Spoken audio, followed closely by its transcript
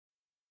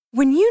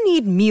When you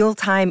need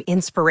mealtime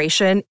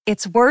inspiration,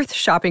 it's worth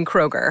shopping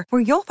Kroger,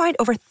 where you'll find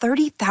over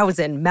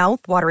 30,000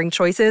 mouth-watering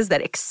choices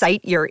that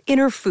excite your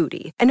inner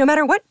foodie. And no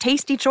matter what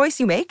tasty choice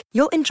you make,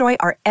 you'll enjoy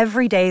our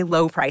everyday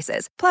low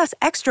prices, plus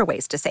extra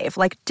ways to save,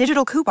 like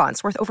digital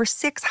coupons worth over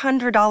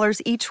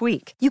 $600 each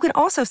week. You can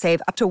also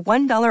save up to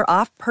 $1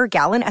 off per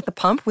gallon at the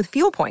pump with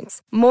fuel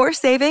points. More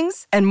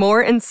savings and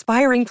more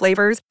inspiring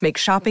flavors make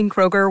shopping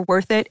Kroger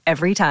worth it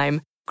every time.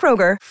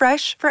 Kroger,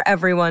 fresh for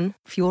everyone.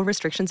 Fuel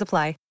restrictions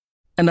apply.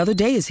 Another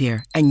day is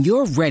here, and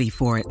you're ready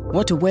for it.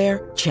 What to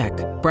wear? Check.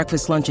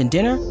 Breakfast, lunch, and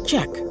dinner?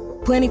 Check.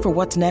 Planning for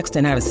what's next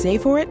and how to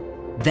save for it?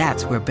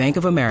 That's where Bank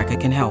of America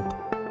can help.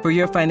 For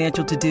your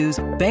financial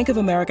to-dos, Bank of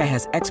America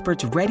has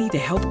experts ready to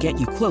help get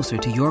you closer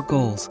to your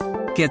goals.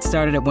 Get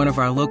started at one of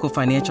our local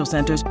financial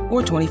centers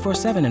or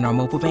 24/7 in our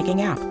mobile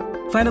banking app.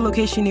 Find a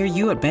location near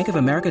you at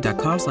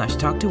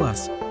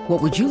bankofamerica.com/talktous.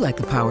 What would you like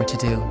the power to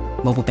do?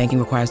 Mobile banking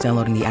requires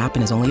downloading the app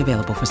and is only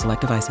available for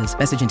select devices.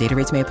 Message and data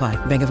rates may apply.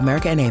 Bank of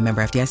America N.A.,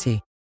 member FDIC.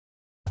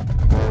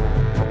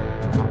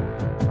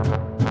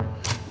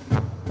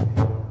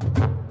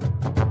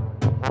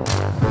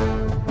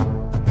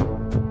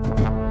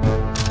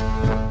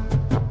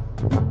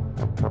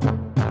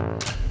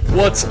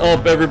 What's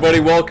up, everybody?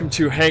 Welcome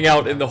to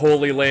Hangout in the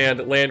Holy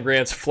Land, Land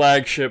Grant's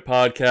flagship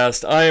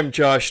podcast. I am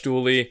Josh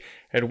Dooley,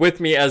 and with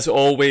me, as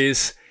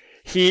always,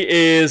 he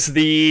is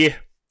the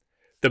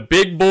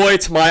big boy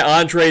to my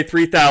Andre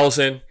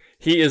 3000.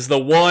 He is the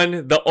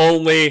one, the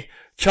only,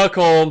 Chuck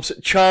Holmes.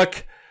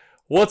 Chuck,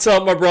 what's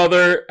up, my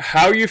brother?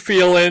 How you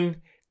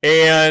feeling?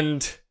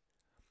 And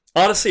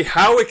honestly,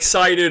 how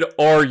excited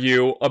are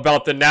you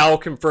about the now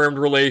confirmed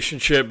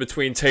relationship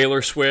between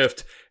Taylor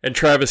Swift and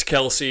Travis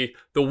Kelce?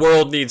 The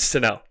world needs to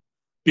know.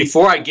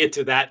 Before I get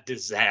to that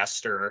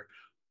disaster,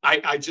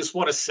 I just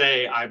want to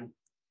say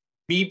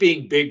me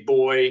being big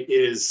boy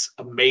is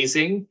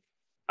amazing.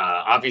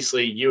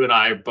 Obviously, you and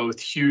I are both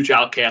huge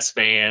Outkast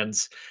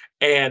fans,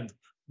 and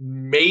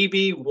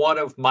maybe one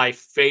of my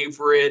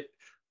favorite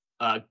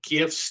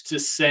gifts to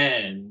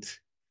send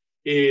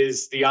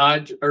is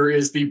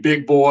the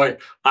big boy.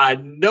 I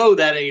know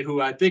that ain't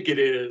who I think it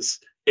is.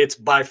 It's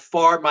by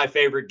far my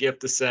favorite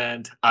gift to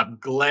send. I'm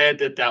glad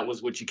that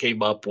was what you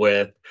came up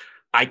with.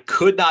 I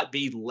could not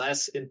be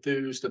less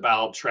enthused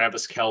about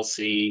Travis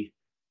Kelce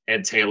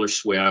and Taylor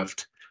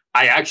Swift.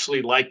 I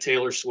actually like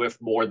Taylor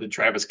Swift more than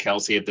Travis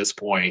Kelce at this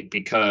point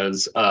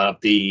because of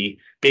being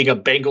a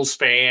Bengals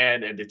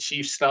fan and the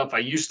Chiefs stuff. I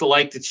used to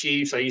like the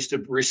Chiefs. I used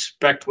to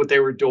respect what they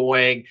were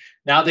doing.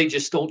 Now they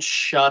just don't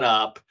shut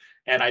up.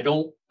 And I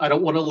don't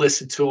want to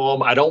listen to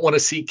him. I don't want to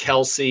see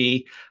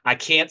Kelce. I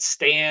can't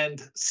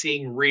stand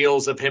seeing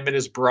reels of him and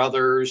his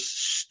brother's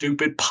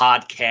stupid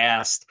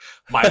podcast.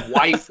 My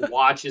wife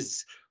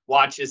watches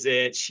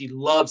it. She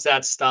loves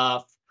that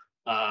stuff.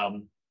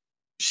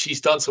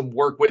 She's done some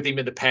work with him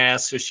in the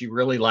past, so she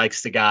really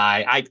likes the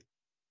guy.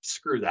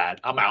 Screw that.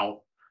 I'm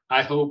out.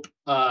 I hope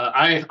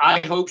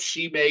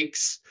she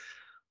makes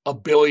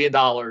 $1 billion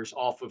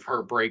off of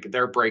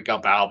their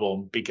breakup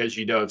album, because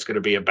it's going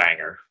to be a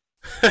banger.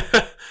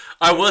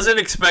 I wasn't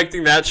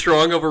expecting that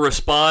strong of a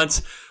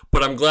response,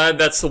 but I'm glad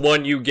that's the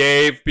one you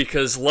gave,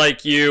 because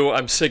like you,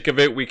 I'm sick of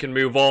it. We can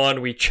move on.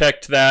 We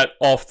checked that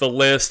off the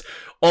list.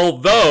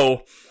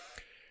 Although,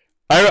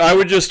 I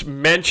would just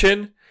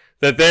mention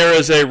that there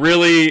is a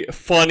really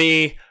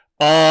funny,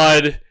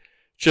 odd,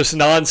 just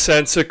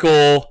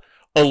nonsensical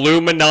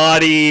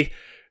Illuminati,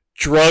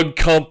 drug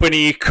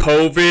company,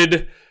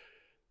 COVID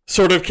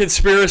sort of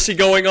conspiracy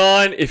going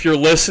on. If you're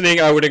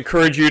listening, I would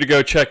encourage you to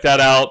go check that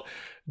out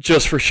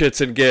just for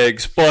shits and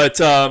gigs. But,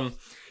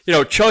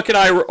 Chuck and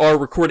I are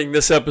recording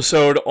this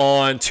episode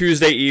on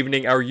Tuesday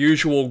evening, our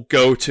usual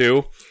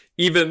go-to,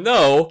 even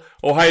though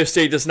Ohio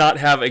State does not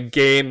have a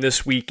game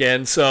this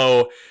weekend.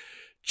 So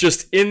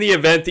just in the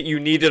event that you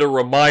needed a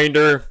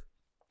reminder,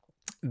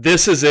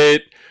 this is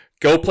it.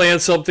 Go plan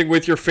something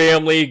with your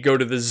family. Go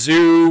to the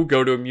zoo.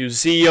 Go to a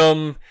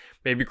museum.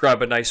 Maybe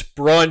grab a nice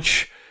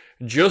brunch.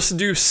 Just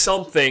do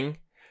something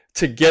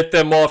to get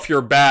them off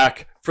your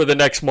back for the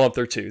next month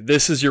or two.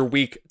 This is your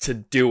week to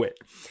do it.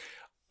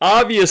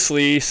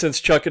 Obviously, since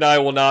Chuck and I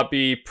will not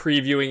be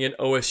previewing an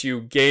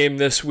OSU game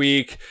this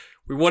week,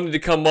 we wanted to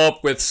come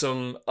up with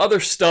some other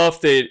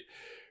stuff that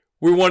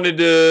we wanted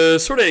to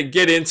sort of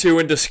get into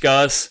and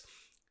discuss.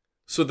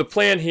 So the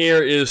plan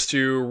here is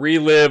to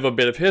relive a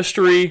bit of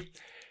history,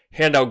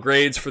 hand out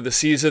grades for the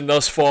season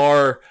thus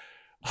far,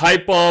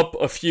 hype up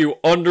a few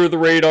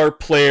under-the-radar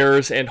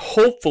players, and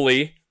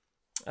hopefully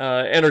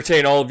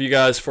entertain all of you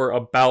guys for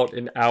about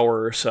an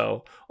hour or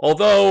so.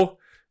 Although,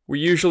 we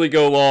usually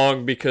go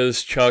long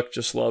because Chuck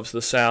just loves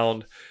the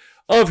sound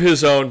of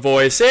his own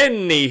voice.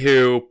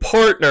 Anywho,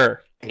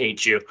 partner. I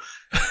hate you.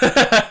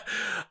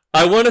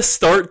 I want to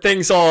start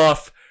things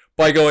off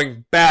by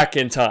going back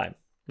in time.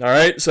 All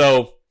right,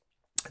 so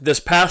this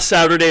past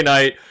Saturday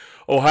night,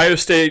 Ohio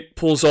State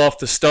pulls off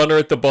the stunner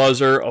at the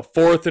buzzer, a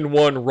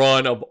 4th-and-1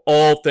 run of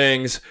all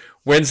things,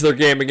 wins their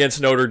game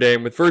against Notre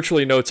Dame with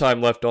virtually no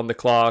time left on the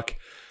clock.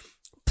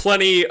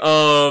 Plenty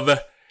of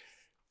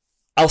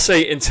I'll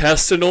say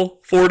intestinal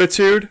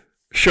fortitude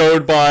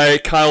showed by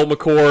Kyle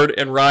McCord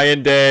and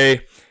Ryan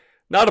Day.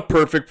 Not a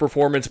perfect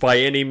performance by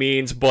any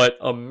means, but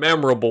a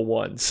memorable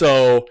one.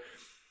 So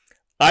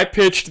I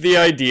pitched the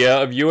idea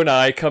of you and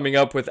I coming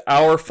up with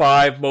our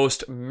 5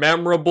 most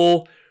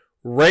memorable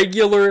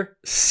regular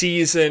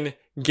season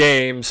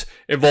games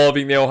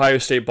involving the Ohio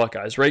State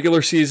Buckeyes.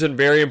 Regular season,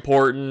 very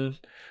important.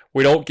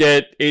 We don't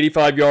get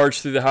 85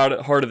 yards through the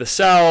heart of the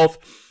South.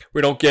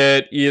 We don't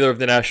get either of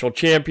the national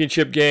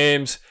championship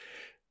games.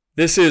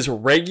 This is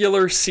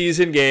regular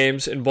season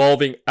games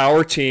involving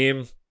our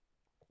team.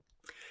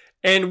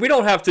 And we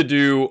don't have to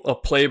do a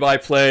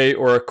play-by-play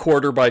or a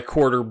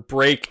quarter-by-quarter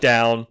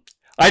breakdown.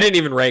 I didn't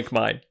even rank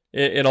mine,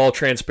 in all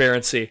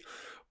transparency.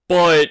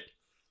 But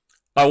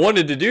I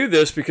wanted to do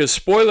this because,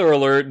 spoiler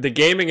alert, the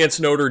game against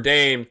Notre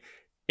Dame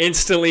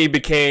instantly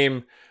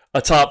became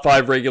a top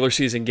 5 regular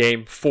season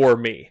game for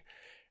me.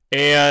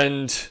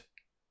 And,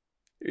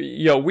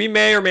 we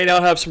may or may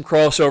not have some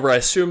crossover. I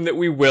assume that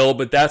we will,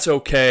 but that's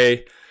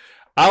okay.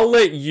 I'll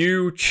let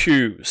you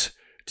choose.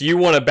 Do you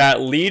want to bat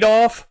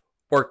leadoff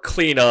or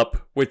clean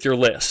up with your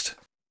list?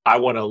 I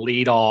want to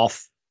lead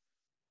off.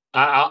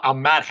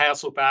 I'm Matt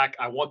Hasselback.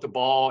 I want the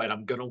ball, and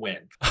I'm going to win.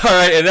 All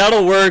right, and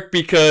that'll work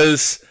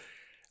because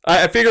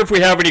I figure if we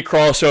have any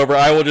crossover,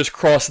 I will just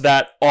cross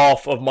that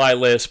off of my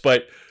list.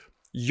 But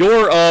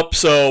you're up,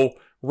 so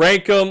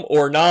rank them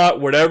or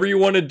not, whatever you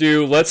want to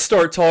do. Let's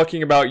start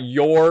talking about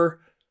your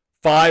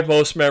 5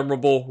 most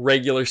memorable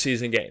regular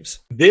season games.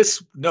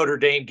 This Notre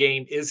Dame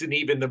game isn't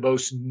even the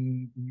most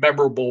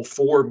memorable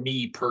for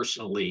me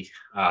personally.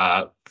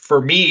 For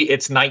me,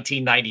 it's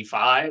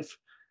 1995,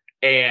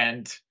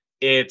 and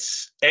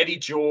it's Eddie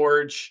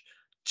George,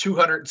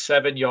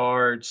 207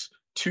 yards,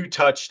 2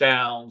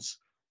 touchdowns,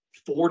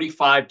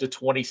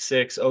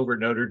 45-26 over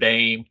Notre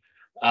Dame.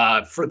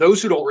 For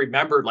those who don't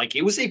remember,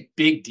 it was a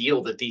big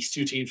deal that these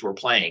two teams were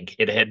playing.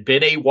 It had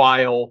been a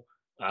while.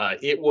 I'm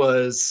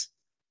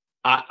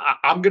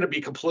going to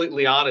be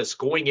completely honest.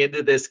 Going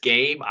into this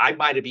game, I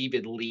might have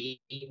even leaned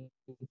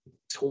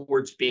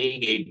towards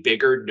being a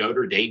bigger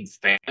Notre Dame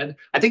fan.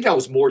 I think that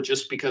was more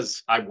just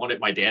because I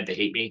wanted my dad to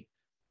hate me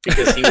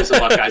because he was a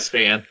Buckeyes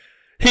fan.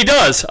 He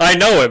does. I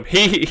know him.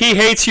 He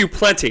hates you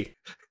plenty.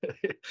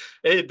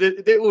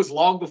 It was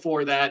long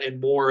before that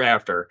and more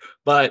after.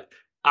 But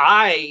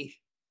by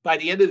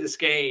the end of this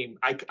game,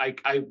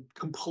 I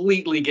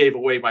completely gave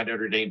away my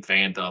Notre Dame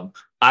fandom.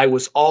 I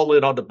was all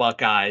in on the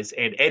Buckeyes,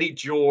 and Eddie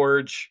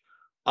George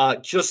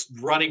just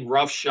running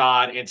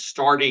roughshod and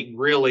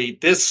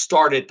this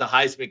started the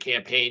Heisman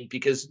campaign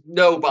because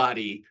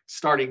nobody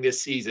starting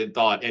this season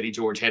thought Eddie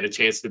George had a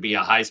chance to be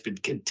a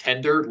Heisman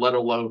contender, let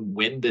alone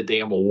win the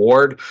damn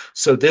award.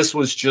 So this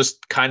was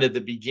just kind of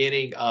the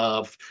beginning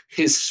of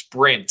his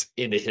sprint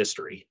into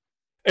history.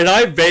 And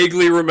I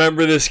vaguely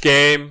remember this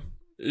game.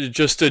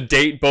 Just to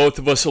date both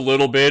of us a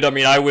little bit,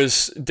 I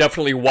was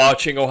definitely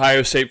watching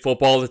Ohio State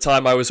football at the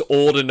time. I was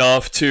old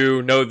enough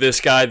to know this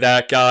guy,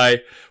 that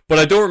guy. But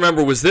I don't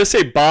remember, was this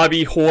a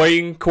Bobby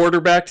Hoying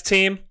quarterbacked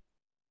team?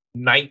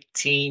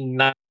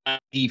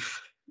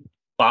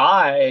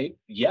 1995,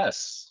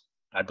 yes.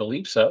 I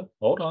believe so.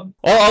 Hold on.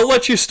 I'll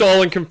let you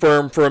stall and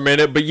confirm for a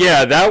minute. But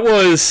yeah, that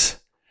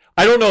was,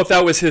 I don't know if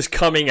that was his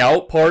coming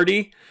out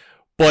party,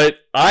 but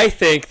I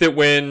think that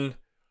when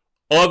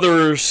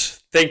others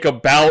think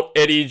about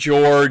Eddie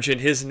George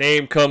and his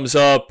name comes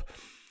up,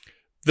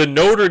 the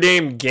Notre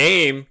Dame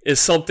game is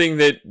something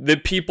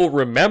that people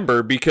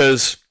remember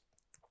because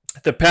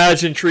the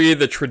pageantry,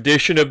 the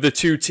tradition of the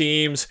two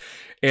teams,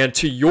 and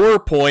to your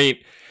point,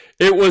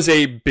 it was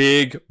a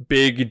big,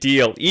 big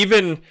deal.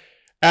 Even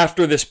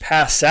after this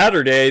past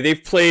Saturday,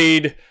 they've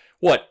played,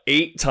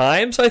 8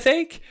 times, I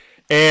think?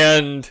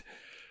 And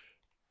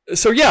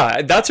so,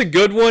 yeah, that's a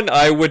good one.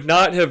 I would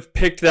not have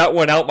picked that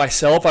one out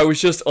myself. I was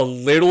just a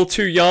little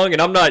too young,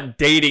 and I'm not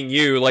dating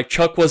you.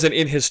 Chuck wasn't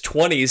in his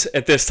 20s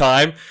at this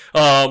time,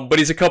 but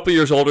he's a couple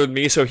years older than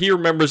me, so he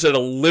remembers it a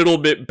little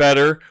bit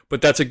better,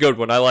 but that's a good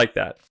one. I like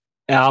that.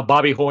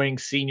 Bobby Hoying,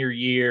 senior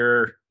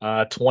year,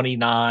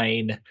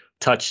 29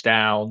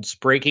 touchdowns,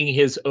 breaking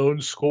his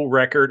own school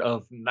record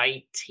of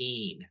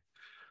 19.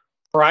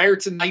 Prior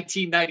to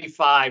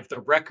 1995,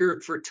 the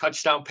record for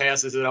touchdown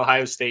passes at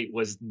Ohio State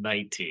was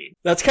 19.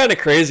 That's kind of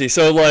crazy.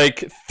 So,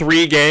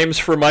 3 games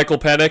for Michael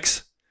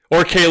Penix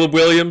or Caleb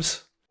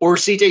Williams or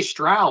C.J.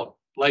 Stroud.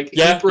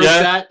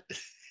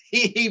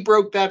 He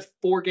broke that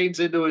 4 games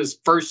into his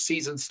first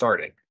season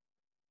starting.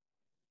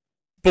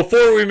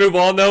 Before we move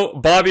on, though,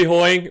 Bobby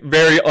Hoying,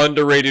 very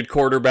underrated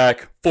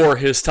quarterback for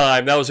his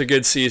time. That was a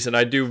good season.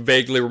 I do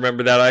vaguely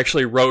remember that. I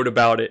actually wrote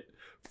about it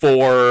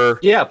for...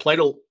 Yeah, played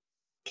a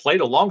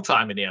long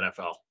time in the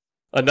NFL.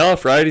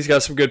 Enough, right? He's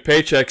got some good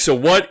paychecks. So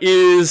what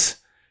is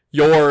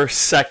your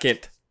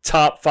second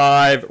top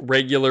 5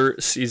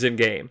 regular season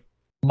game?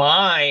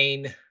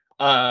 Mine,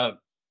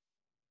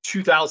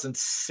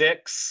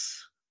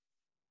 2006,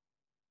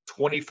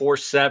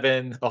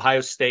 24-7, Ohio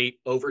State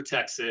over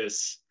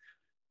Texas.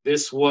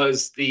 This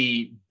was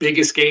the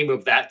biggest game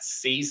of that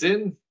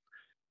season.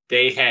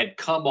 They had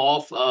come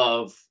off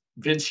of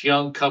Vince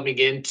Young coming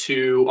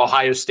into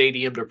Ohio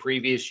Stadium the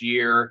previous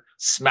year,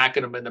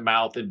 smacking them in the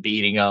mouth and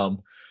beating them.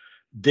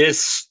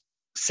 This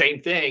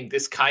same thing,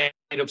 this kind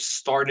of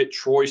started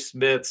Troy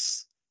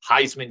Smith's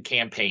Heisman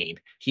campaign.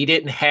 He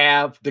didn't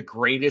have the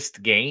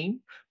greatest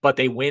game, but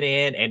they went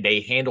in and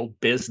they handled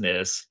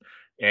business.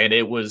 And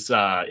it was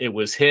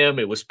him,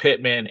 it was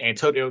Pittman,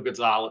 Anthony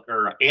Gonzalez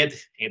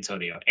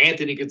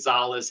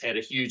had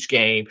a huge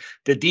game.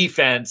 The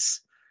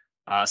defense,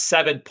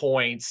 7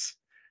 points.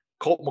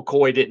 Colt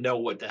McCoy didn't know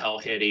what the hell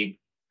hit him.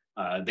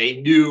 They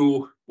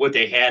knew what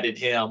they had in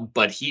him,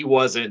 but he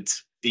wasn't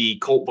the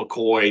Colt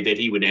McCoy that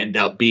he would end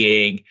up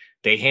being.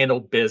 They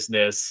handled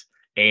business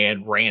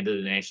and ran to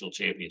the national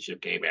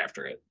championship game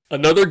after it.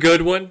 Another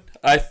good one.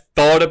 I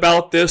thought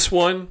about this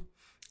one,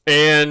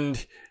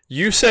 and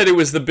you said it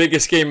was the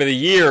biggest game of the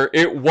year.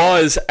 It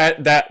was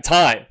at that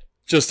time.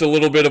 Just a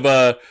little bit of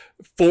a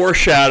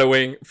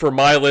foreshadowing for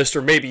my list,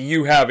 or maybe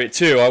you have it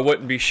too. I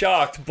wouldn't be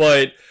shocked,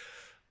 but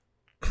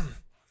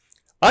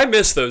I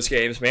miss those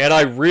games, man.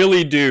 I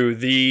really do.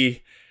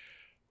 The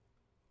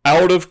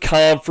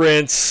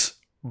out-of-conference,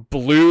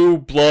 blue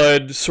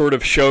blood sort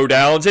of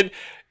showdowns. And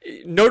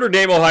Notre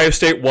Dame, Ohio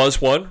State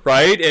was one,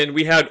 right? And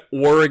we had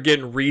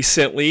Oregon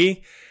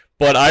recently.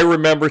 But I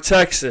remember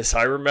Texas.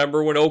 I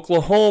remember when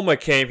Oklahoma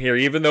came here,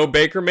 even though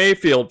Baker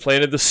Mayfield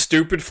planted the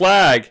stupid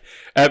flag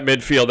at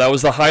midfield. That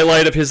was the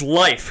highlight of his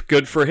life.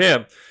 Good for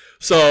him.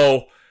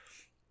 So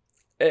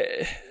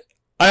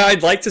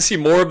I'd like to see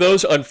more of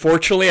those.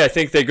 Unfortunately, I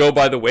think they go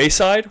by the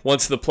wayside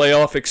once the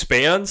playoff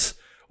expands.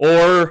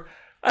 Or,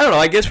 I don't know,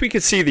 I guess we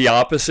could see the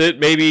opposite.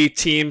 Maybe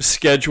teams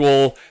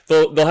schedule,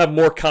 they'll have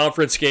more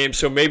conference games,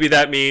 so maybe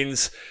that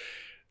means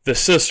the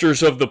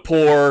Sisters of the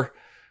Poor,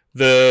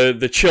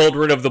 the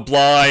Children of the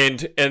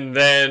Blind, and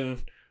then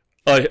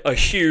a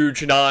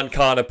huge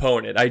non-con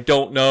opponent. I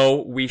don't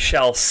know. We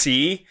shall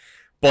see.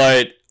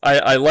 But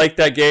I like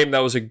that game. That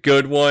was a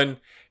good one.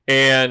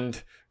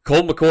 And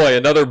Colt McCoy,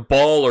 another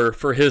baller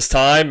for his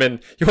time.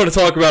 And you want to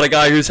talk about a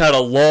guy who's had a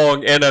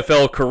long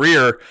NFL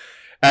career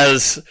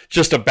as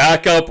just a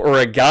backup or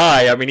a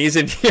guy. I mean,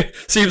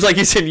 seems like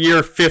he's in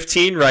year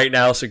 15 right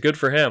now, so good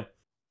for him.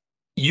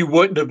 You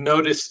wouldn't have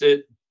noticed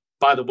it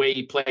by the way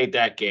he played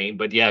that game,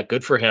 but yeah,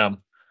 good for him.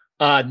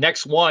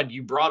 Next one,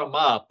 you brought him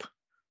up.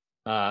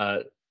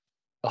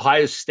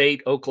 Ohio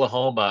State,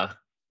 Oklahoma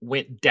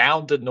went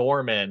down to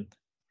Norman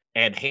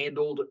and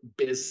handled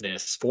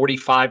business,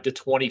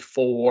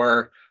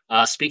 45-24.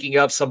 Speaking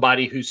of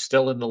somebody who's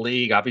still in the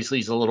league, obviously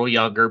he's a little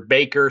younger.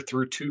 Baker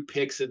threw 2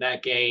 picks in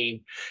that game.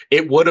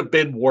 It would have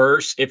been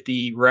worse if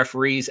the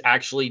referees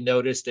actually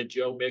noticed that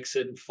Joe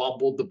Mixon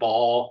fumbled the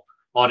ball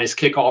on his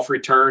kickoff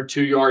return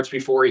 2 yards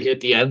before he hit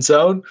the end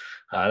zone.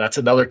 That's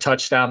another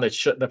touchdown that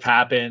shouldn't have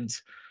happened.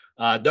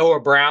 Noah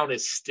Brown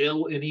is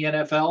still in the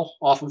NFL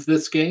off of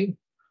this game.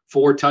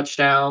 4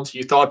 touchdowns.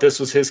 You thought this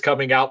was his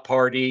coming out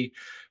party,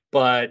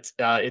 but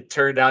it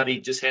turned out he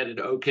just had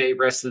an okay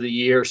rest of the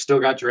year. Still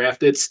got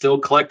drafted, still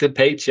collected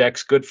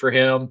paychecks. Good for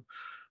him.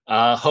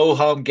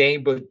 Ho-hum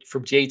game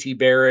from JT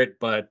Barrett,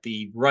 but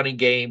the running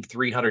game,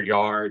 300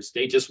 yards.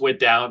 They just went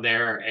down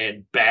there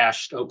and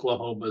bashed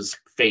Oklahoma's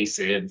face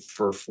in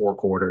for 4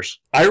 quarters.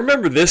 I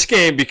remember this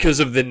game because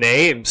of the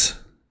names,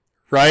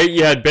 right?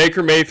 You had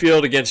Baker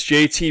Mayfield against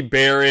JT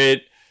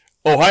Barrett.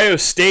 Ohio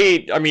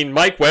State, I mean,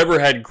 Mike Weber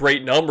had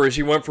great numbers.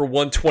 He went for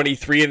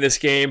 123 in this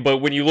game, but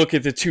when you look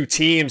at the two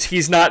teams,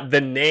 he's not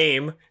the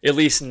name, at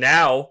least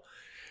now.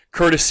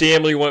 Curtis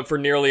Samuel went for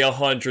nearly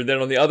 100.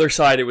 Then on the other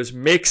side, it was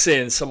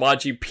Mixon,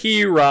 Samaje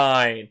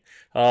Perine,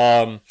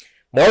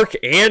 Mark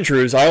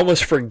Andrews. I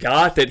almost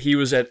forgot that he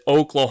was at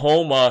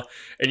Oklahoma.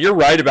 And you're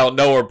right about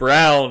Noah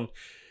Brown.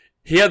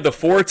 He had the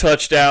 4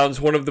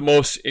 touchdowns, one of the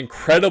most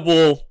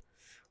incredible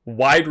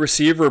wide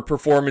receiver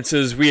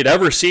performances we had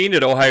ever seen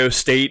at Ohio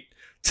State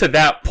to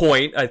that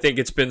point. I think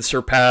it's been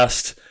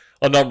surpassed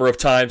a number of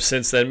times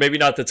since then. Maybe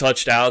not the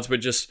touchdowns, but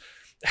just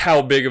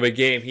how big of a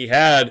game he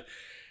had.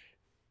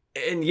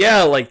 And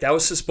yeah, like that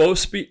was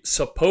supposed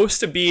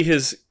to be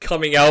his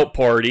coming out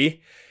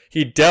party.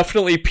 He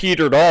definitely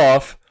petered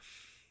out,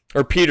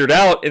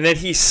 and then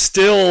he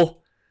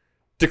still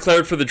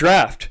declared for the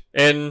draft.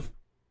 And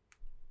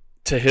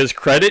to his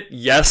credit,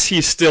 yes,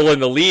 he's still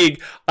in the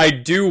league. I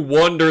do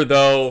wonder,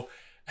 though,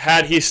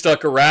 had he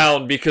stuck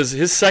around, because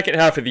his second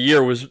half of the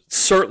year was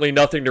certainly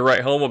nothing to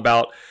write home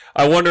about.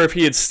 I wonder if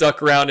he had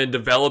stuck around and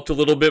developed a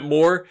little bit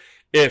more,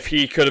 if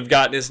he could have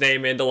gotten his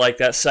name into like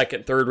that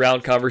second, third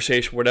round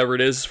conversation, whatever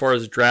it is, as far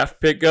as draft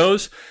pick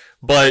goes.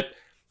 But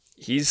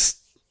he's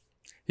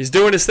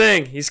doing his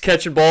thing. He's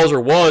catching balls,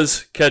 or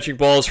was catching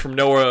balls from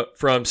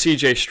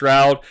CJ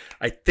Stroud.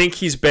 I think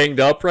he's banged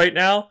up right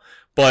now,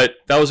 but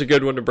that was a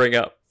good one to bring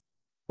up.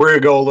 We're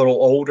going to go a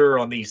little older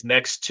on these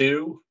next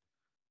 2.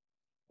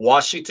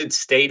 Washington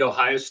State,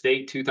 Ohio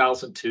State,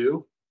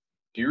 2002.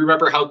 Do you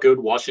remember how good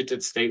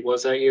Washington State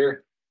was that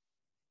year?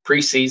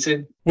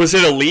 Preseason. Was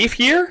it a Leaf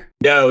year?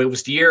 No, it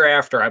was the year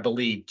after, I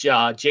believe.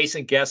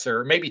 Jason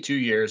Gesser, maybe 2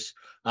 years.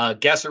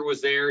 Gesser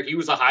was there. He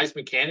was a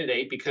Heisman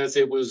candidate because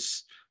they were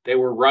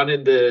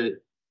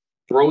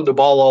throwing the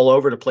ball all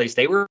over the place.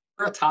 They were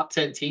a top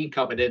 10 team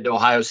coming into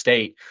Ohio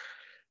State.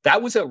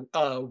 That was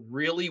a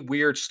really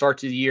weird start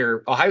to the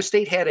year. Ohio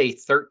State had a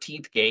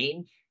 13th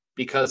game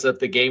because of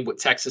the game with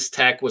Texas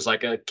Tech was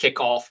like a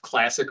kickoff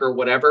classic or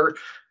whatever.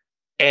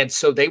 And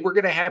so they were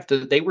going to have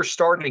to, they were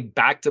starting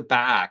back to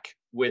back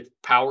with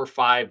Power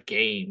 5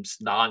 games,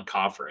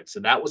 non-conference.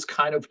 And that was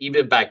kind of,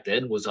 even back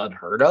then, was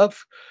unheard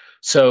of.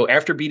 So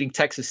after beating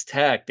Texas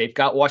Tech, they've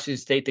got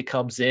Washington State that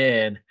comes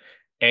in,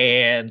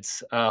 and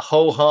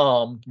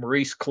ho-hum,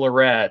 Maurice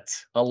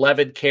Clarett,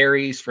 11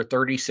 carries for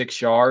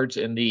 36 yards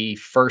in the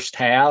first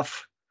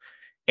half.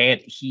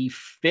 And he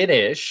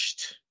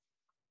finished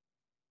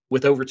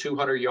with over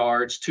 200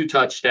 yards, 2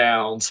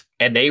 touchdowns,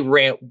 and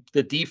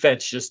the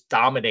defense just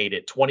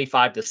dominated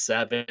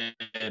 25-7.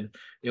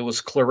 It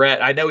was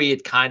Clarett. I know he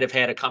had kind of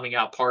had a coming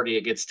out party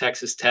against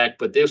Texas Tech,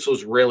 but this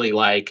was really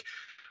like,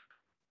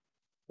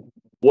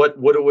 what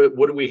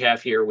do we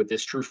have here with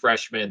this true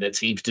freshman that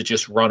seems to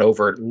just run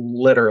over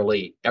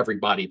literally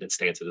everybody that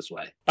stands in his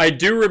way? I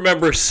do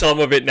remember some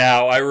of it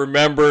now. I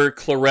remember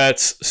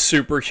Clarett's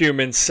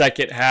superhuman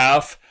second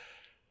half.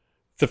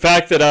 The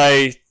fact that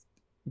I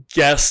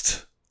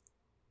guessed,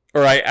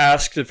 or I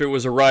asked if it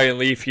was a Ryan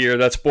Leaf here,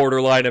 that's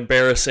borderline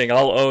embarrassing.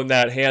 I'll own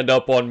that, hand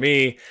up on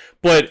me.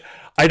 But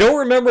I don't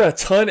remember a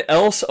ton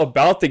else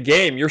about the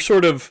game. You're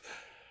sort of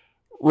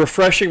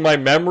refreshing my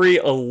memory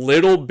a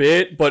little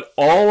bit, but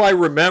all I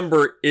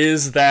remember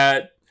is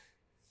that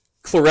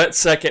Clarett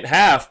second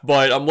half.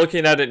 But I'm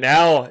looking at it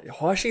now.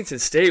 Washington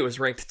State was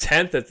ranked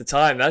 10th at the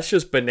time. That's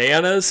just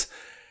bananas.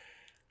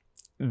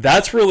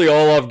 That's really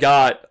all I've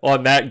got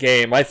on that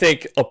game. I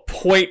think a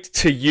point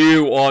to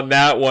you on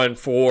that one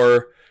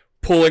for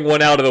pulling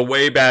one out of the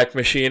Wayback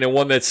Machine, and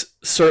one that's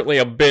certainly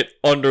a bit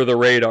under the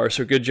radar.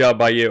 So good job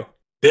by you.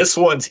 This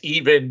one's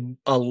even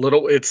a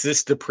little, it's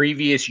this the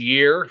previous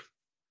year.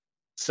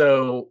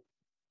 So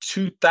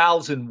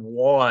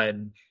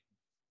 2001,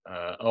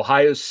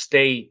 Ohio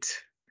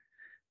State,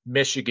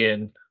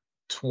 Michigan,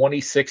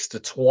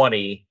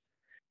 26-20.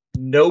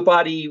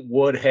 Nobody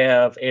would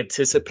have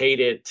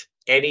anticipated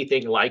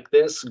anything like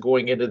this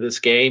going into this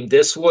game.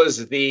 This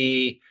was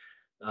the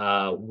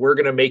we're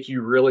going to make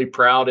you really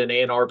proud in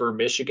Ann Arbor,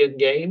 Michigan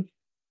game.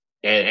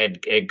 And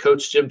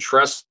Coach Jim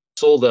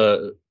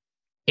Tressel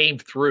came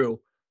through.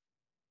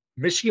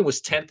 Michigan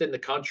was 10th in the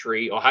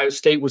country. Ohio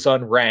State was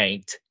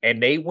unranked,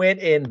 and they went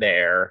in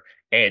there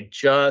and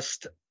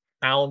just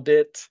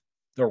pounded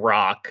the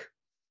rock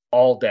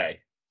all day.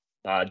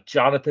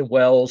 Jonathan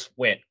Wells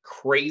went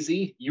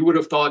crazy. You would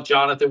have thought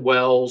Jonathan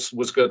Wells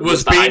was good.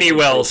 Was Beanie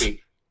Wells.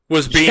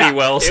 Was Beanie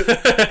Wells.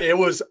 It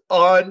was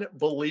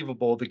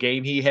unbelievable, the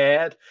game he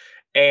had.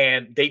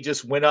 And they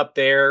just went up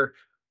there,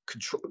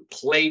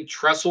 played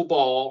Tressel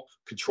ball,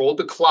 controlled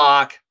the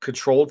clock,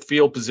 controlled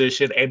field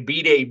position, and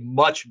beat a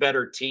much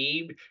better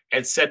team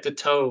and set the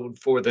tone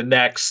for the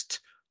next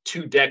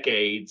 2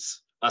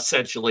 decades,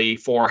 essentially,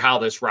 for how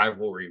this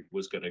rivalry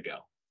was going to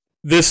go.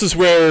 This is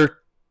where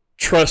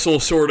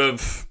Tressel sort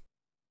of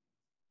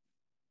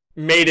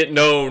made it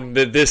known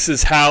that this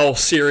is how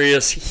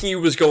serious he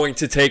was going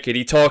to take it.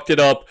 He talked it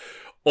up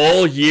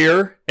all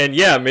year, and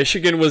yeah,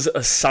 Michigan was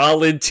a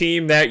solid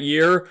team that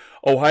year.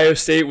 Ohio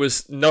State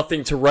was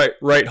nothing to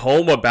write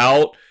home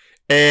about,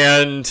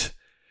 and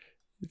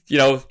you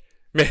know,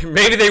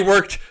 maybe they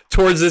worked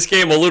towards this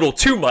game a little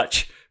too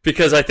much,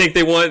 because I think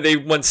they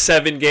won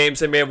 7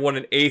 games. They may have won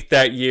an 8th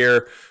that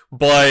year,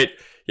 but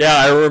yeah,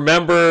 I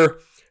remember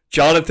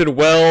Jonathan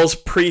Wells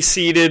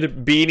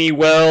preceded Beanie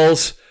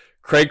Wells.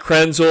 Craig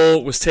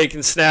Krenzel was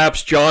taking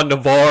snaps. John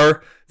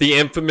Navarre, the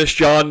infamous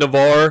John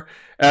Navarre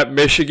at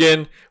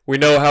Michigan. We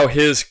know how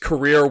his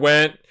career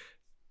went.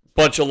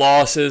 Bunch of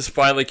losses,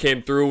 finally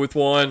came through with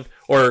one,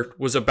 or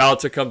was about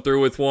to come through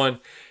with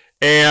one.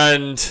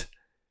 And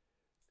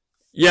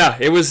yeah,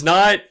 it was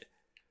not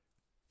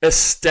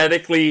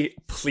aesthetically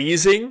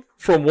pleasing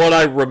from what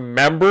I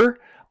remember.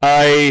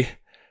 I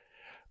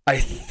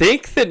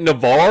think that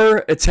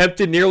Navarre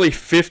attempted nearly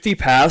 50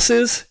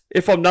 passes,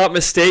 if I'm not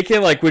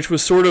mistaken, which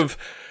was sort of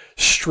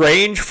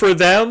strange for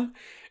them.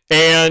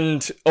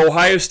 And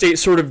Ohio State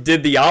sort of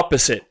did the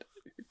opposite.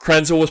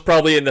 Krenzel was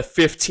probably in the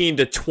 15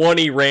 to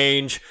 20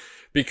 range,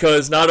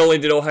 because not only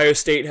did Ohio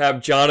State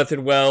have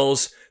Jonathan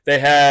Wells, they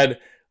had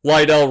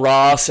Lydell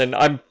Ross, and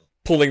I'm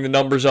pulling the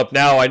numbers up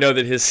now. I know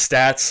that his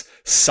stats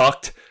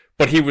sucked,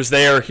 but he was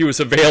there. He was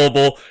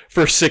available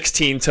for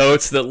 16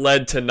 totes that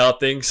led to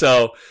nothing.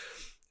 So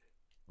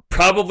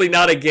probably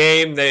not a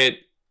game that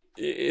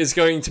is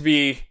going to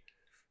be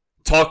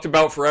talked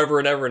about forever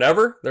and ever and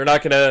ever. They're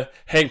not going to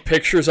hang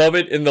pictures of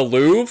it in the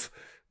Louvre,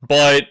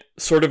 but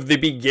sort of the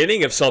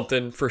beginning of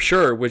something for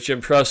sure with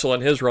Jim Tressel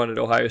and his run at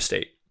Ohio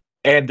State.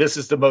 And this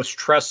is the most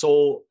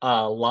Tressel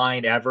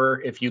line ever.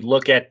 If you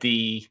look at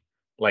the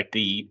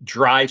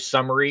drive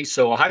summary,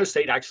 so Ohio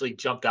State actually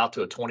jumped out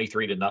to a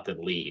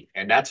 23-0 lead,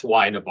 and that's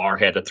why Navarre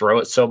had to throw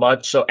it so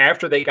much. So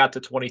after they got to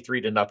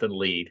 23-0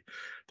 lead,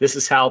 this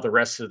is how the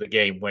rest of the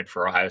game went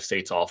for Ohio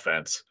State's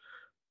offense: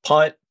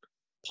 punt,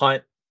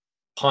 punt,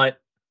 punt,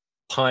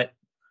 punt,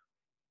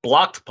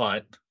 blocked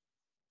punt,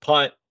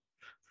 punt,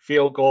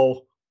 field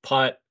goal,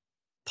 punt,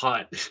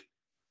 punt.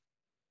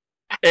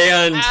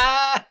 And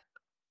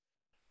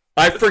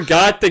I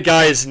forgot the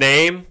guy's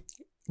name,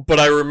 but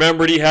I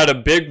remembered he had a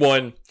big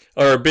one,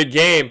 or a big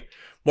game.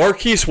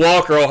 Marquise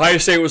Walker, Ohio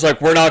State was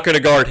like, we're not going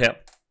to guard him.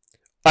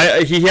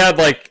 He had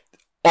like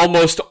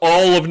almost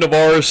all of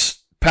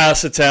Navarre's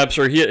pass attempts,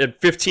 or he had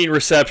 15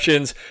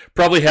 receptions,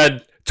 probably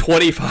had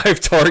 25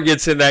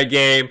 targets in that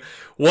game,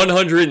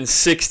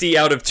 160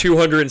 out of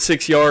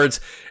 206 yards,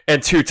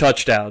 and 2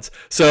 touchdowns.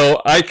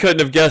 So I couldn't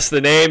have guessed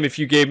the name if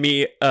you gave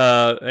me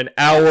an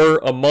hour,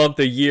 a month,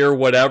 a year,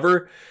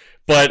 whatever.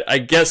 But I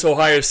guess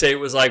Ohio State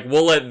was like,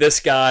 we'll let this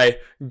guy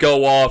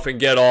go off and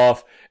get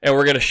off, and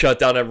we're going to shut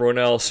down everyone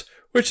else,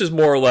 which is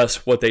more or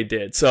less what they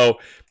did. So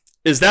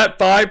is that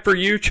 5 for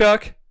you,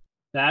 Chuck?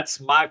 That's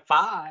my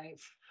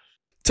 5.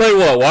 Tell you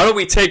what, why don't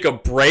we take a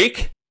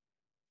break?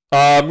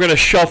 I'm going to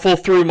shuffle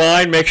through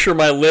mine, make sure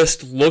my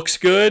list looks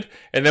good,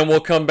 and then we'll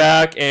come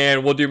back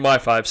and we'll do my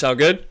 5. Sound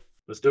good?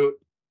 Let's do it.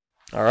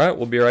 All right,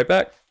 we'll be right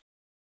back.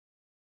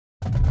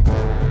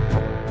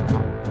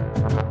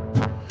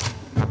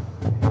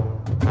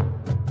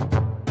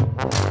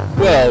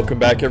 Welcome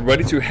back,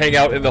 everybody, to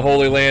Hangout in the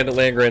Holy Land,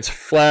 Land-Grant's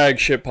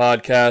flagship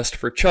podcast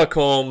for Chuck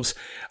Holmes.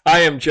 I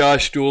am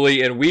Josh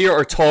Dooley, and we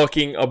are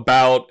talking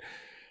about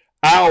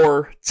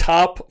our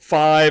top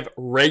 5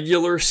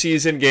 regular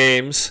season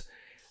games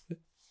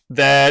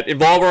that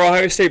involve our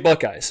Ohio State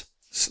Buckeyes.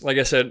 Like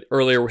I said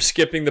earlier, we're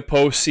skipping the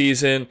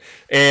postseason,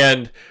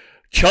 and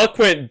Chuck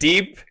went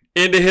deep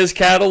into his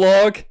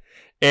catalog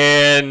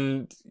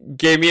and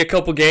gave me a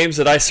couple games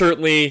that I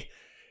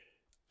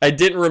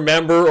didn't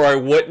remember, or I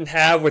wouldn't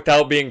have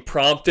without being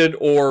prompted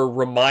or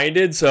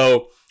reminded,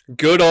 so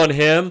good on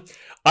him.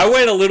 I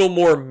went a little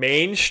more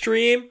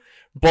mainstream,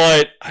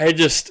 but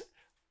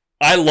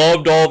I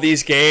loved all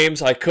these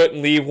games. I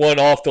couldn't leave one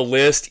off the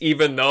list,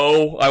 even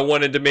though I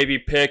wanted to maybe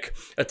pick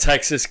a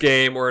Texas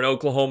game or an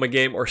Oklahoma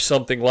game or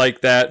something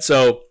like that.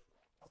 So,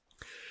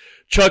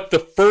 Chuck, the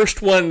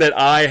first one that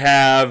I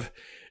have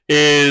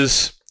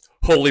is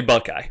Holy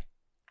Buckeye.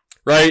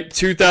 Right?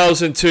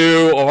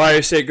 2002,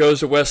 Ohio State goes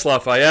to West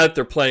Lafayette.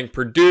 They're playing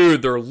Purdue.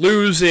 They're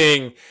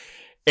losing.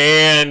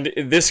 And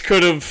this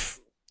could have,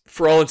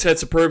 for all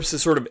intents and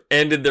purposes, sort of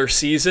ended their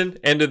season,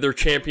 ended their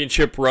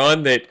championship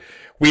run that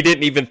we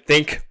didn't even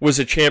think was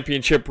a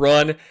championship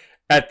run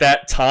at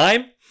that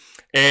time.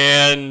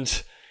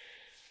 And,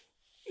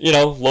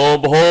 lo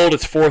and behold,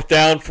 it's 4th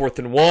down, 4th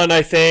and 1,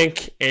 I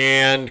think.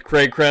 And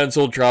Craig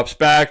Krenzel drops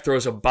back,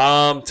 throws a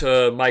bomb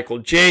to Michael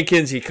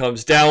Jenkins. He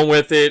comes down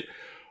with it.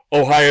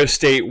 Ohio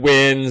State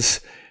wins.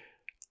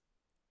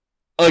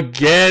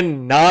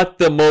 Again, not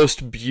the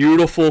most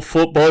beautiful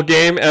football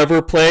game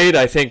ever played.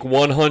 I think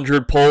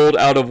 100 polled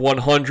out of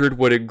 100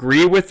 would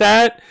agree with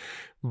that.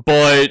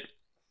 But,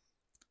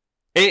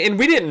 and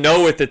we didn't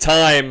know at the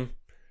time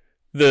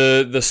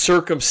the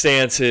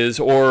circumstances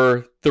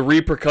or the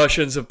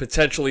repercussions of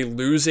potentially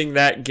losing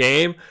that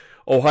game.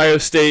 Ohio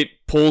State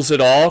pulls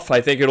it off. I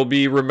think it'll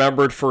be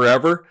remembered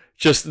forever.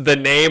 Just the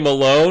name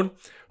alone,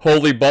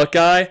 Holy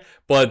Buckeye.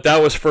 But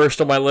that was first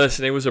on my list,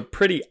 and it was a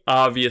pretty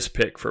obvious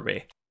pick for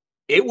me.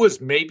 It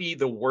was maybe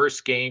the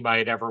worst game I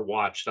had ever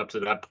watched up to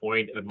that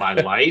point in my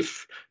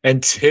life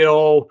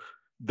until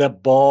the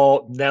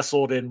ball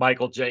nestled in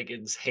Michael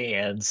Jenkins'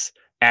 hands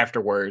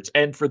afterwards.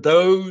 And for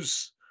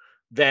those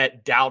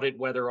that doubted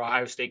whether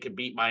Ohio State could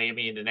beat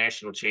Miami in the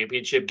national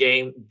championship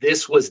game,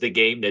 this was the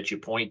game that you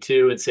point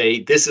to and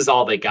say, this is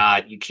all they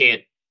got. You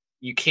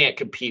can't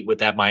compete with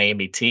that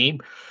Miami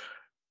team.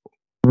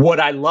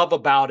 What I love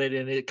about it,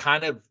 and it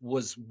kind of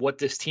was what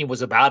this team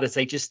was about, is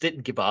they just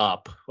didn't give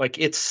up. Like,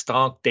 it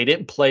stunk. They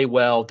didn't play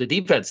well. The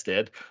defense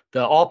did.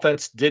 The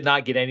offense did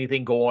not get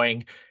anything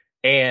going.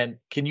 And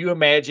can you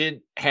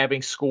imagine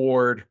having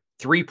scored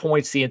 3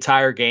 points the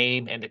entire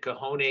game and the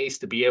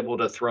cojones to be able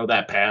to throw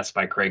that pass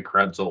by Craig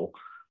Krenzel?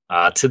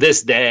 To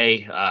this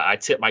day, I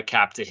tip my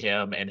cap to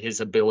him and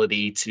his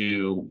ability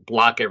to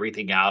block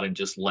everything out and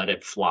just let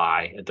it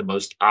fly at the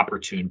most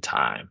opportune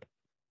time.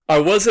 I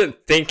wasn't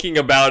thinking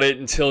about it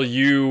until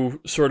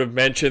you sort of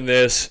mentioned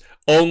this.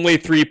 Only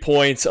 3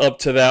 points up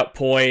to that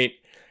point,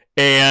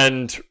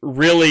 and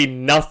really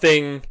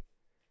nothing.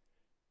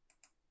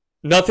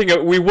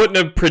 We wouldn't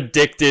have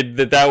predicted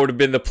that would have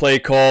been the play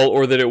call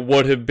or that it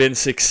would have been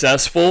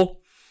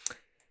successful.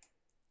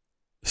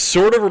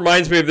 Sort of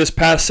reminds me of this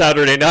past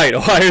Saturday night.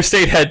 Ohio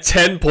State had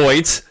 10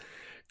 points.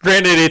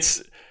 Granted,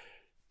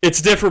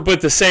 it's different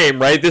but the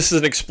same, right? This is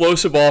an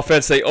explosive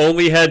offense. They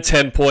only had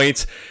 10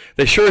 points.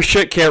 They sure as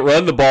shit can't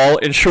run the ball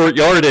in short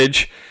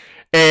yardage.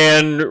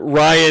 And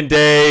Ryan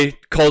Day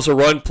calls a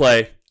run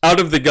play. Out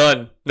of the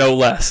gun, no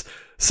less.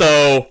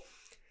 So,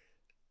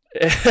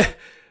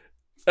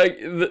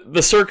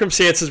 the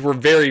circumstances were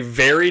very,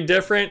 very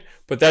different,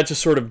 but that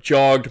just sort of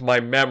jogged my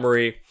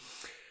memory.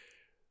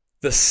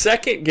 The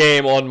second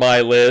game on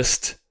my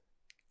list,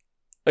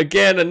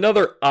 again,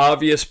 another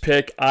obvious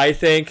pick, I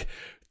think,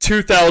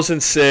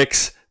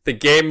 2006, the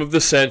game of the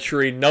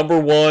century, number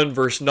 1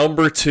 versus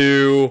number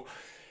 2.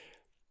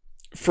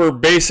 For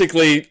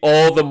basically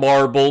all the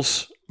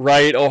marbles,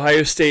 right?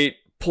 Ohio State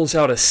pulls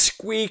out a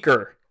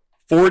squeaker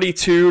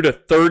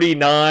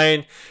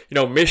 42-39.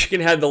 Michigan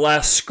had the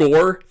last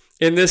score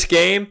in this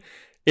game.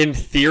 In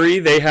theory,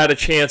 they had a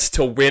chance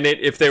to win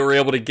it if they were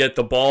able to get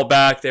the ball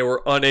back. They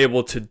were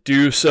unable to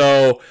do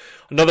so.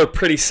 Another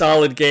pretty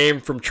solid game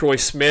from Troy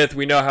Smith.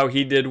 We know how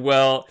he did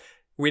well.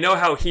 We know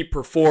how he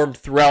performed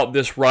throughout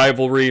this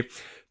rivalry.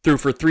 Threw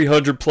for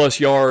 300-plus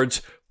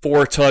yards,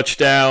 4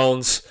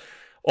 touchdowns.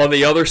 On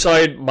the other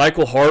side,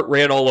 Michael Hart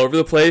ran all over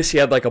the place. He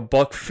had like a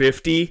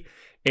 $150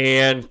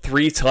 and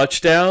 3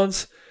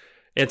 touchdowns.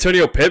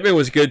 Antonio Pittman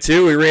was good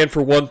too. He ran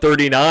for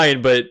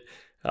 139, but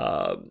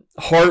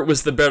Hart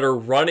was the better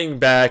running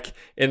back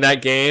in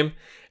that game.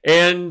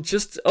 And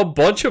just a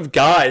bunch of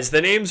guys.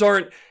 The names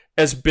aren't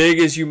as big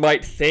as you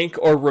might think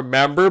or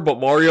remember, but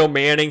Mario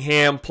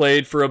Manningham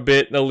played for a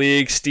bit in the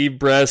league. Steve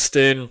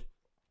Breston.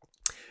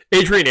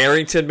 Adrian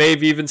Arrington may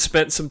have even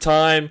spent some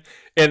time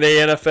in the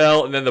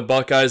NFL. And then the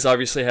Buckeyes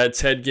obviously had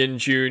Ted Ginn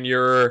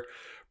Jr.,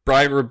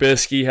 Brian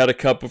Robisky had a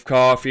cup of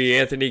coffee,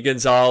 Anthony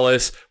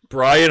Gonzalez,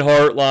 Brian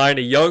Hartline,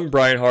 a young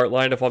Brian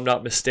Hartline, if I'm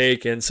not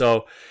mistaken.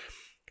 So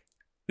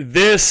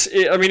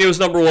it was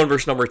number 1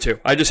 versus number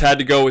 2. I just had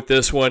to go with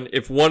this one.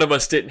 If one of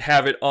us didn't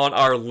have it on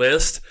our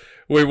list,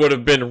 we would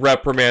have been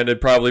reprimanded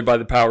probably by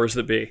the powers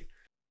that be.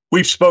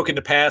 We've spoken in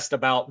the past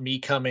about me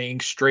coming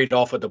straight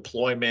off a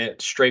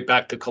deployment, straight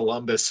back to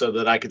Columbus so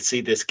that I could see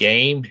this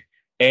game.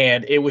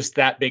 And it was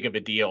that big of a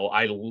deal.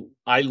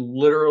 I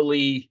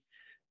literally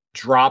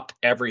dropped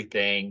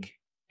everything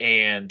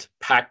and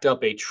packed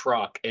up a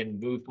truck and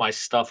moved my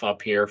stuff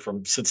up here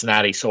from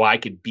Cincinnati so I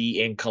could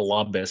be in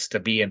Columbus to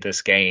be in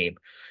this game.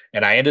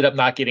 And I ended up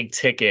not getting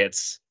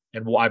tickets.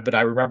 But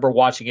I remember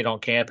watching it on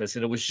campus,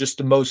 and it was just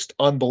the most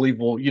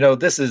unbelievable.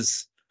 This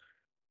is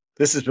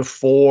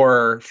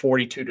before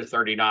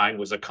 42-39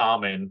 was a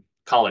common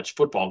college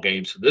football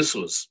game. So this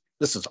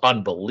is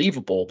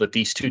unbelievable that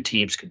these two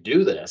teams could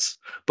do this.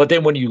 But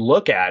then when you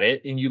look at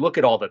it and you look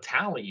at all the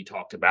talent you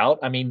talked about,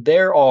 I mean,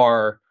 there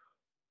are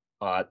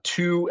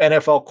 2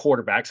 NFL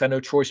quarterbacks. I know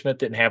Troy Smith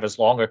didn't have as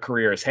long a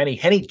career as Henny.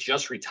 Henny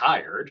just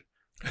retired.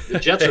 The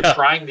Jets are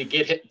trying to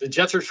get him. The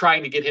Jets are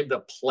trying to get him to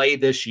play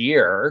this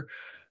year.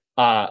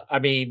 I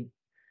mean,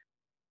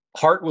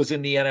 Hart was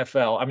in the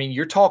NFL. I mean,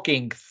 you're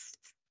talking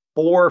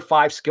 4 or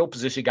 5 skill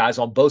position guys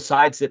on both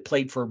sides that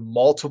played for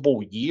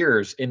multiple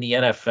years in the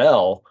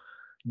NFL.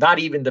 Not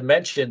even to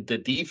mention the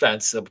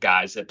defensive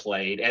guys that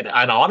played. And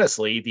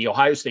honestly, the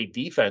Ohio State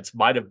defense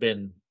might have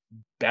been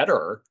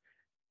better.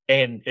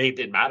 And it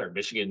didn't matter.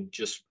 Michigan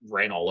just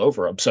ran all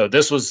over them. So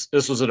this was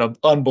an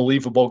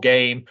unbelievable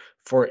game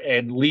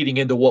and leading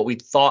into what we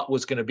thought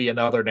was going to be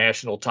another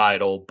national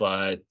title,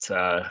 but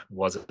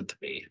wasn't to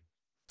be.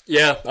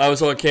 Yeah, I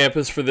was on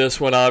campus for this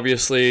one.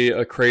 Obviously,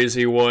 a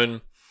crazy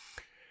one.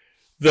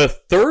 The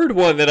third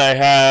one that I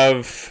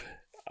have,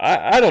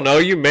 I don't know.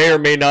 You may or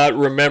may not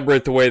remember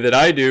it the way that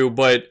I do,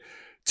 but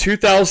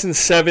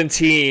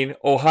 2017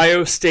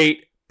 Ohio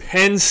State,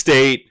 Penn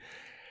State.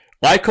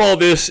 I call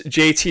this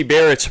JT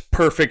Barrett's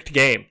perfect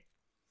game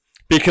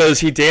because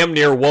he damn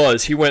near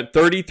was. He went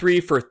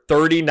 33 for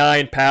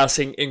 39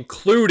 passing,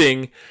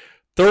 including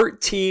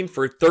 13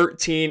 for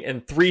 13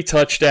 and 3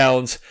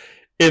 touchdowns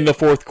in the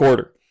fourth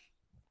quarter.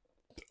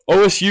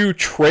 OSU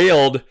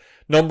trailed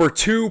number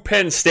 2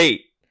 Penn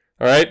State.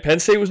 All right, Penn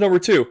State was number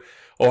 2.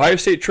 Ohio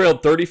State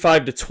trailed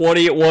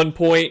 35-20 at one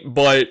point,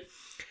 but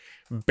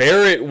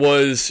Barrett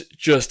was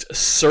just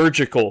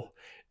surgical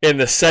in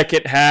the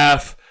second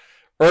half.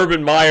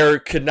 Urban Meyer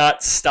could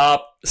not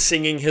stop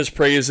singing his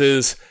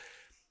praises.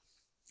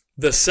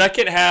 The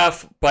second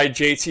half by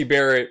JT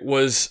Barrett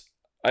was,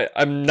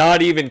 I'm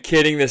not even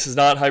kidding, this is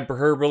not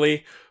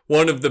hyperbole,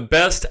 one of the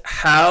best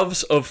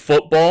halves of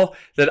football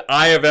that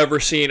I have ever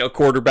seen a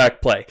quarterback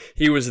play.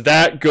 He was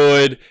that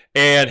good,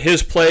 and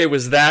his play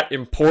was that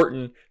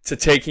important to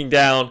taking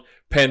down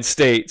Penn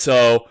State.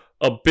 So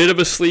a bit of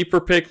a sleeper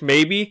pick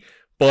maybe,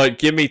 but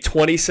give me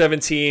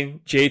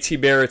 2017 JT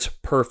Barrett's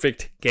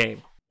perfect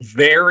game.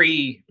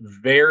 Very,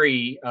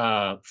 very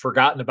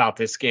forgotten about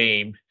this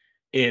game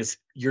is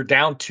you're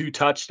down 2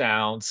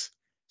 touchdowns,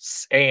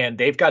 and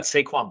they've got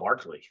Saquon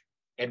Barkley,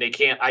 and they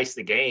can't ice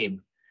the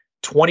game.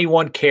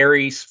 21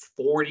 carries,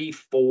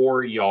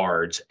 44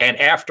 yards. And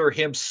after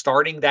him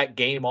starting that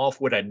game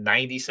off with a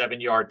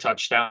 97-yard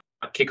touchdown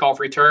kickoff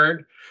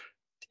return,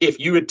 if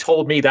you had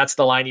told me that's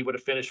the line he would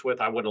have finished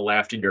with, I would have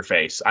laughed in your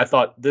face. I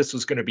thought this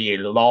was going to be a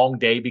long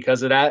day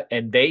because of that,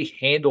 and they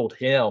handled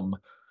him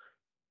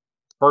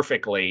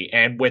perfectly.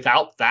 And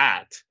without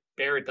that,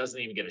 Barrett doesn't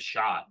even get a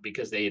shot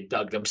because they had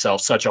dug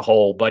themselves such a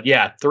hole. But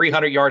yeah,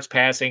 300 yards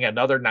passing,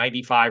 another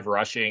 95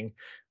 rushing.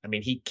 I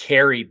mean, he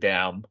carried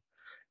them.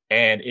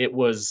 And it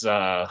was,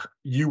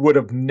 you would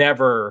have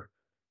never,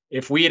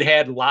 if we had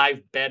had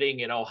live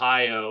betting in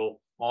Ohio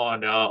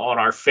on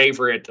our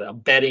favorite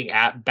betting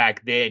app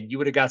back then, you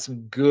would have got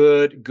some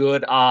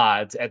good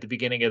odds at the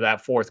beginning of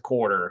that fourth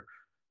quarter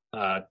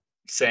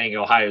saying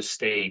Ohio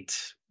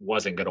State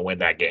wasn't going to win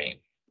that game.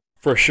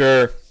 For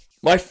sure.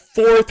 My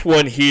fourth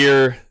one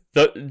here,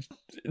 the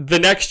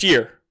next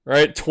year,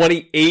 right,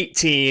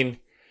 2018,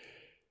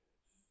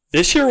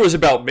 this year was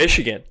about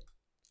Michigan.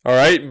 All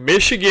right,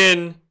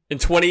 Michigan in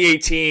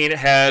 2018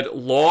 had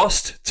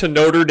lost to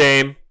Notre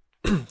Dame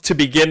to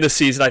begin the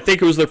season. I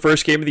think it was their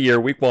first game of the year,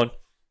 week 1.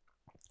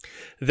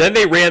 Then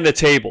they ran the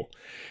table.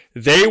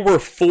 They were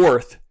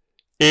 4th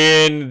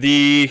in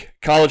the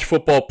college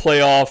football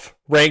playoff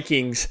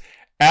rankings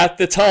at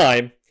the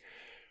time,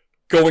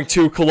 going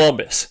to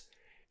Columbus.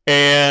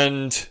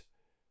 And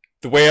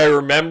the way I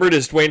remembered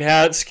is Dwayne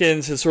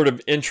Haskins has sort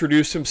of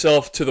introduced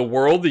himself to the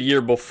world the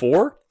year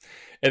before.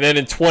 And then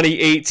in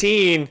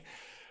 2018,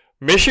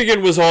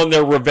 Michigan was on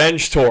their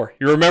revenge tour.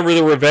 You remember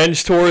the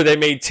revenge tour? They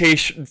made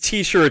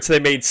t-shirts, they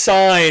made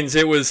signs.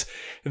 It was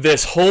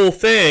this whole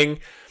thing.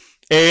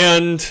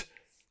 And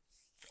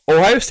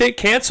Ohio State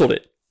canceled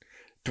it.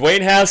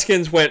 Dwayne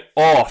Haskins went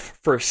off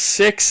for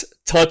 6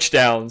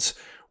 touchdowns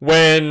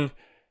when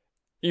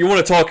you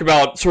want to talk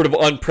about sort of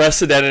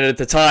unprecedented at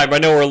the time. I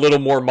know we're a little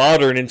more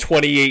modern in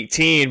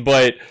 2018,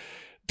 but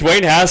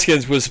Dwayne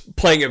Haskins was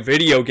playing a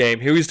video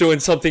game. He was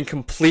doing something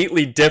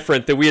completely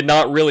different that we had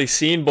not really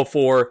seen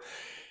before.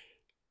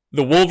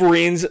 The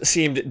Wolverines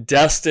seemed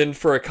destined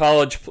for a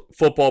college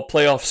football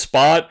playoff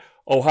spot.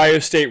 Ohio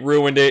State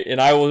ruined it,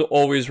 and I will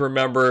always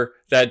remember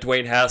that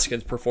Dwayne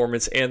Haskins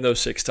performance and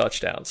those 6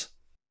 touchdowns.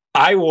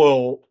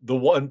 The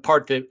one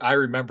part that I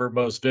remember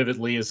most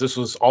vividly is this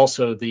was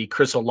also the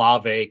Chris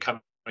Olave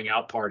coming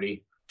out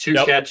party. 2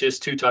 catches,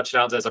 2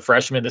 touchdowns as a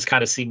freshman. This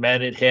kind of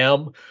cemented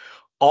him.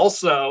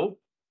 Also,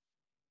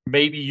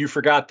 maybe you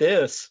forgot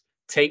this.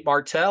 Tate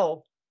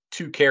Martell,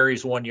 2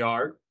 carries, 1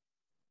 yard.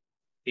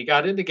 He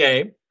got in the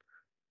game.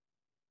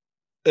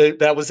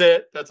 That was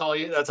it. That's all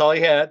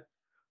he had.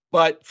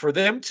 But for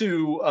them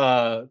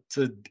to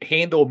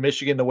handle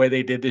Michigan the way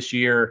they did this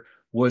year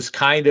was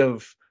kind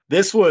of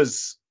this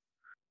was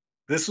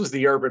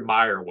the Urban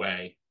Meyer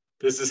way.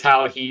 This is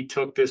how he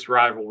took this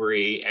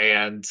rivalry,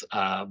 and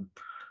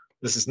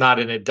this is not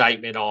an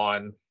indictment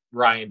on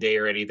Ryan Day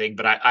or anything,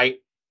 but I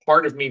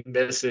part of me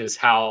misses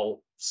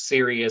how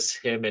serious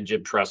him and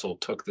Jim Tressel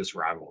took this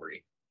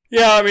rivalry.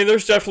 Yeah, I mean,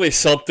 there's definitely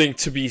something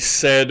to be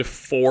said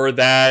for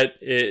that.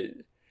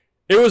 It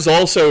was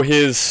also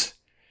his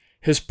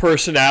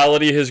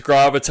personality, his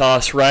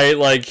gravitas, right?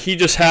 Like, he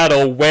just had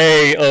a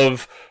way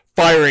of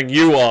firing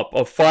you up,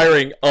 of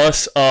firing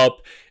us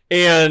up.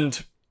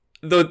 And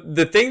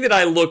the thing that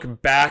I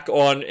look back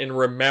on and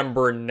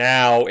remember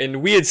now,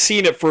 and we had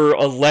seen it for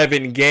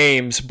 11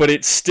 games, but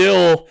it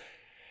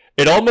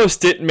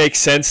almost didn't make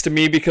sense to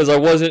me because I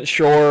wasn't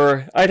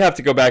sure. I'd have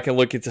to go back and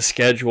look at the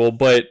schedule,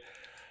 but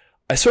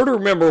I sort of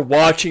remember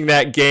watching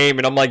that game,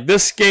 and I'm like,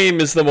 this game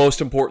is the most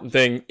important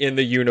thing in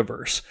the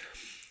universe.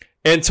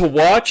 And to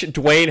watch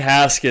Dwayne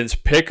Haskins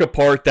pick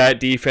apart that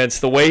defense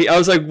the way, I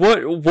was like,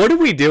 what are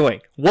we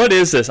doing? What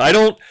is this? I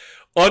don't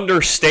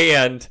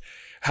understand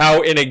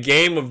how in a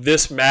game of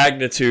this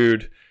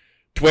magnitude,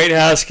 Dwayne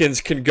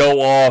Haskins can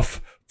go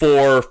off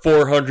for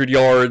 400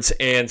 yards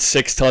and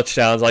 6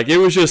 touchdowns. Like, it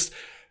was just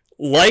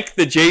like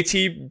the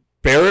JT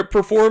Barrett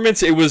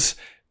performance. It was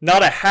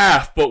not a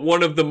half, but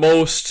one of the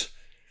most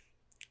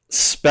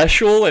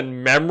special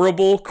and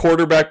memorable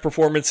quarterback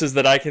performances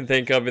that I can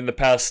think of in the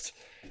past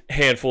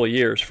handful of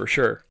years, for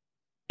sure.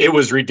 It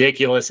was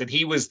ridiculous, and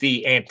he was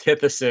the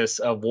antithesis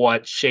of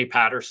what Shea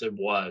Patterson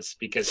was,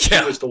 because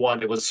he was the one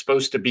that was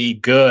supposed to be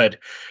good.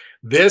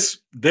 This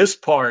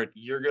part,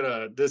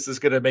 this is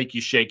gonna make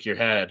you shake your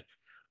head.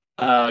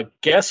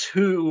 Guess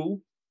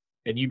who,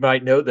 and you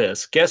might know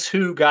this, guess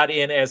who got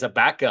in as a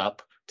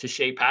backup to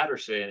Shea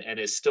Patterson and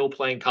is still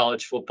playing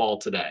college football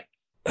today?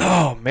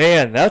 Oh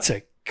man, that's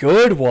a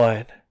good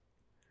one.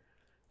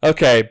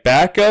 Okay,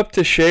 back up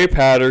to Shea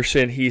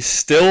Patterson. He's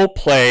still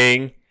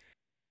playing.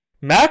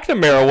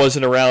 McNamara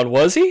wasn't around,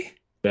 was he?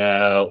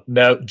 No.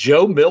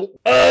 Joe Milton.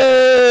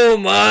 Oh,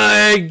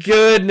 my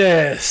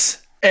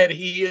goodness. And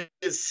he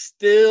is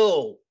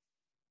still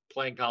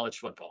playing college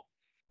football.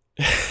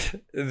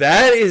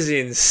 That is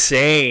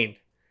insane.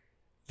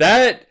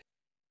 God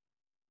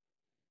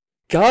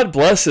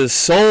bless his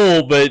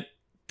soul, but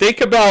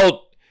think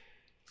about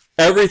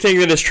everything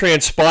that has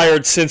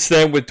transpired since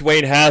then with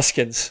Dwayne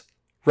Haskins,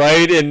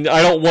 right? And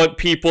I don't want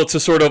people to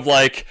sort of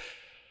like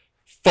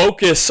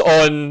focus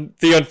on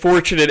the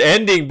unfortunate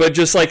ending, but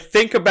just like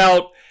think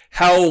about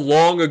how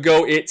long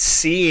ago it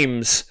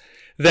seems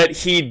that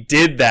he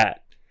did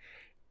that.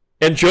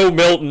 And Joe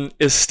Milton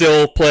is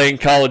still playing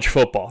college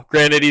football.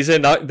 Granted, he's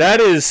in.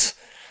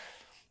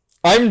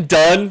 I'm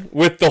done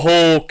with the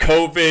whole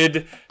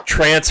COVID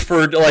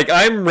transferred. Like,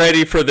 I'm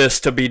ready for this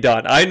to be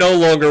done. I no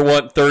longer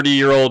want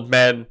 30-year-old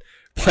men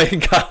playing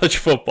college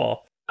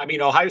football. I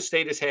mean, Ohio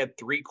State has had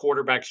 3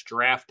 quarterbacks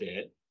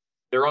drafted.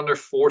 They're on their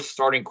 4th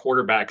starting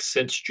quarterback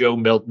since Joe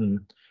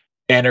Milton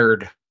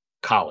entered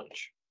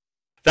college.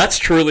 That's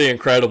truly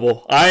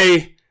incredible.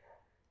 I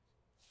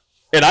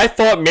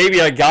thought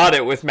maybe I got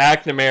it with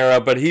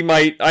McNamara, but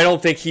I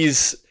don't think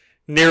he's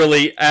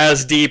nearly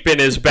as deep in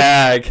his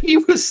bag. He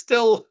was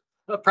still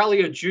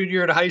probably a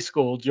junior in high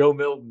school. Joe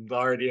Milton's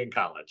already in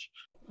college.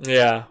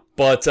 Yeah,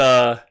 but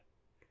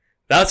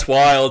that's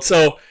wild.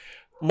 So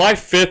My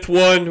fifth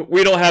one,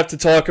 we don't have to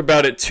talk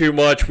about it too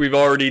much. We've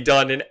already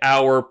done an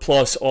hour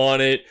plus on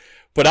it.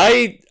 But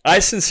I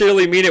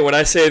sincerely mean it when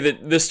I say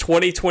that this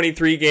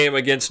 2023 game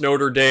against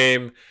Notre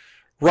Dame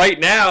right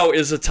now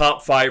is a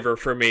top fiver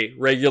for me,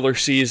 regular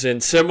season,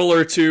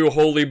 similar to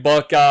Holy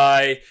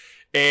Buckeye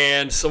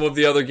and some of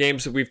the other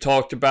games that we've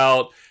talked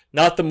about.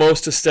 Not the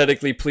most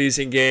aesthetically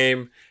pleasing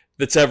game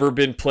that's ever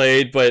been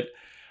played, but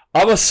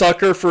I'm a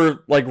sucker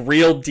for like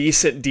real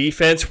decent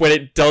defense when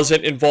it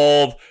doesn't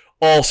involve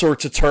all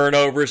sorts of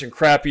turnovers and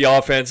crappy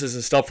offenses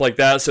and stuff like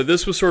that. So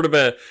this was sort of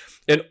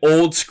an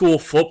old school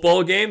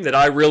football game that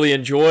I really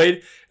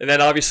enjoyed. And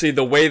then obviously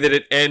the way that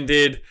it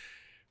ended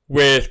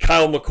with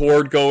Kyle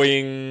McCord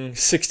going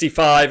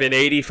 65 and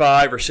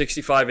 85 or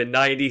 65 and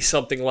 90,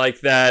 something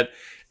like that,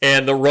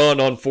 and the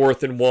run on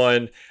 4th and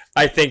 1,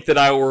 I think that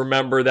I will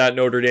remember that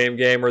Notre Dame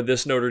game or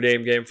this Notre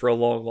Dame game for a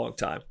long, long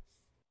time.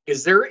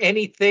 Is there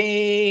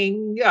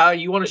anything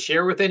you want to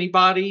share with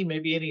anybody?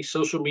 Maybe any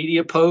social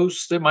media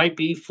posts that might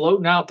be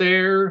floating out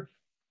there?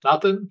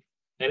 Nothing?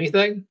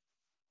 Anything?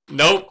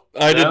 Nope.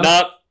 I did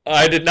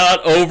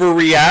not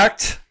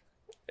overreact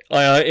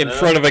in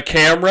front of a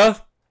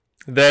camera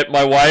that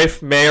my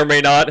wife may or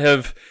may not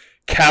have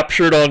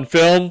captured on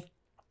film.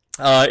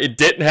 It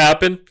didn't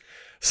happen.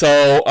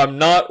 So I'm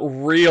not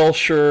real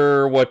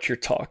sure what you're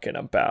talking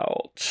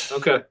about.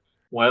 Okay.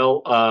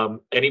 Well,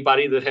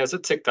 anybody that has a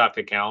TikTok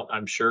account,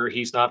 I'm sure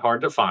he's not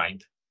hard to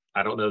find.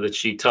 I don't know that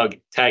she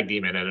tagged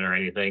him in it or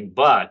anything,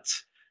 but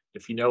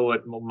if you know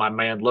what my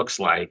man looks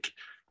like,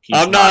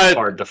 he's not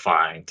hard to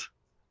find.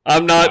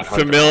 I'm not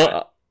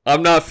familiar.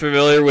 I'm not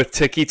familiar with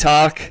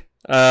TikTok.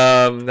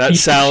 That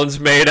sounds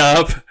made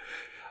up.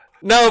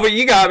 No, but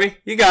you got me.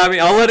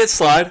 I'll let it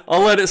slide.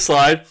 I'm going to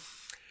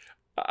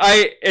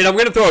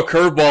throw a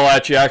curveball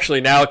at you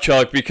actually now,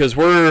 Chuck, because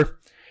we're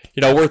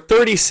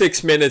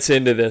 36 minutes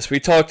into this. We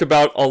talked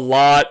about a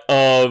lot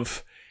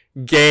of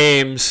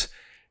games,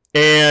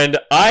 and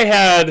I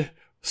had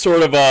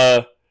sort of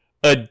a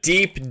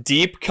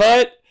deep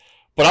cut,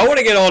 but I want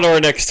to get on to our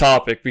next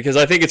topic because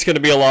I think it's going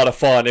to be a lot of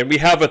fun, and we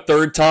have a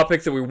third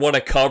topic that we want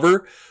to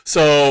cover.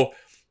 So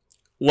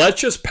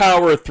let's just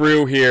power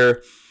through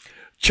here.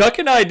 Chuck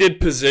and I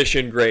did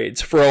position grades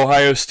for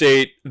Ohio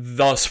State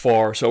thus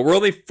far. So we're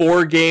only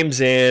 4 games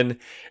in,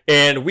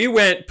 and we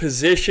went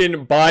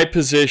position by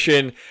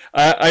position.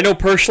 I know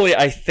personally,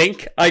 I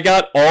think I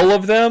got all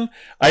of them.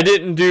 I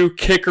didn't do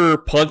kicker,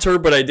 punter,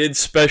 but I did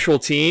special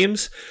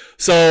teams.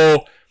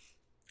 So,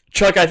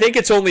 Chuck, I think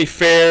it's only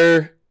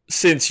fair,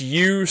 since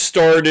you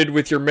started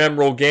with your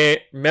memorable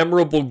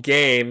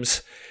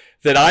games,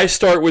 that I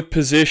start with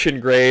position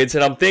grades.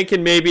 And I'm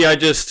thinking maybe I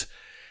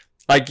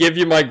give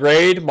you my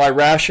grade, my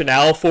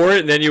rationale for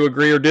it, and then you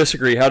agree or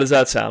disagree. How does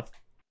that sound?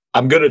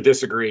 I'm going to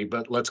disagree,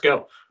 but let's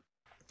go.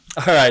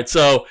 All right,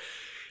 so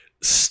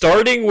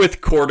starting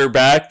with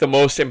quarterback, the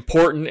most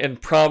important and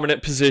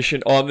prominent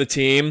position on the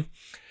team,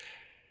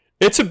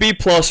 it's a B+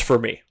 for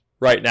me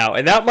right now.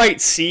 And that might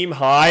seem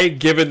high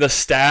given the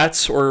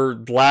stats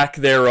or lack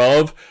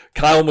thereof.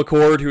 Kyle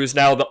McCord, who is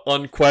now the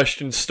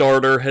unquestioned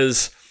starter,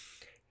 has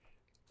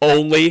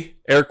only,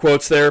 air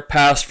quotes there,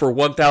 passed for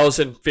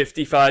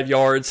 1,055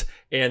 yards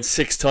and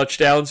 6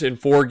 touchdowns in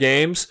 4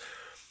 games.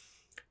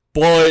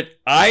 But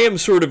I am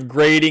sort of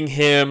grading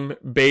him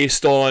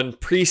based on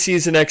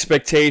preseason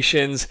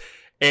expectations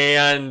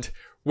and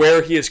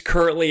where he is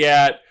currently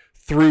at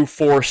through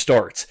 4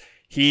 starts.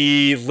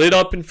 He lit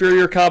up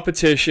inferior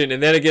competition,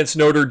 and then against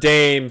Notre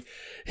Dame,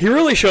 he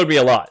really showed me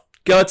a lot.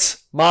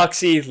 Guts,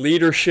 moxie,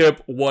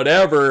 leadership,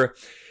 whatever.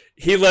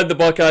 He led the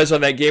Buckeyes on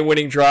that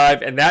game-winning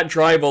drive, and that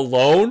drive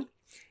alone,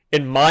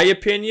 in my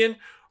opinion,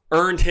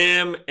 earned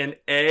him an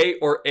A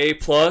or A+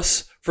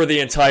 for the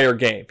entire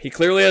game. He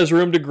clearly has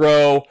room to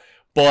grow,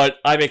 but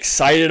I'm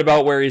excited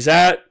about where he's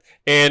at.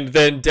 And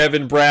then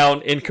Devin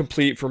Brown,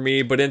 incomplete for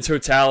me, but in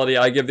totality,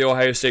 I give the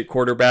Ohio State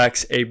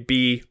quarterbacks a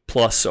B+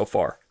 so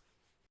far.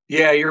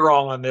 Yeah, you're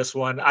wrong on this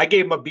one. I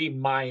gave him a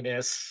B-,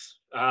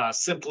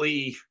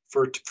 simply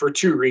for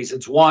 2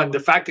 reasons. One, the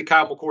fact that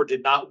Kyle McCord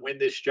did not win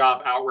this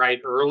job outright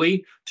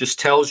early just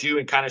tells you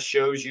and kind of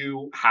shows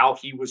you how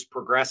he was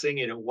progressing,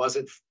 and it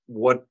wasn't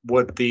what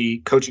the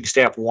coaching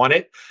staff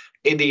wanted.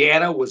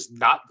 Indiana was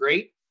not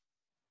great.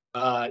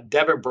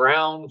 Devin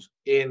Brown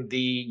in the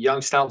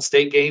Youngstown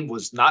State game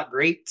was not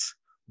great,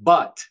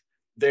 but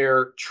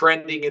they're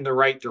trending in the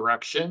right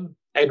direction.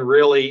 And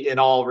really, in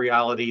all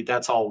reality,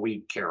 that's all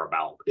we care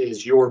about,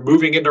 is you're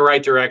moving in the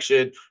right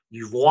direction.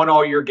 You've won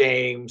all your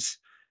games.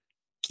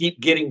 Keep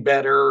getting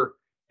better.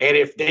 And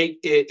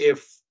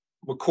if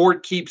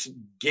McCord keeps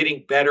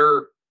getting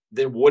better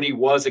than what he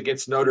was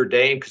against Notre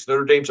Dame, because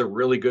Notre Dame's a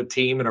really good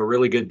team and a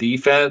really good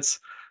defense,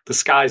 the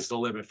sky's the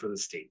limit for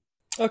this team.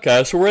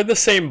 Okay, so we're in the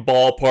same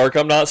ballpark.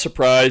 I'm not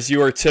surprised.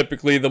 You are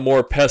typically the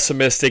more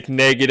pessimistic,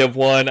 negative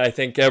one. I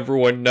think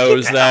everyone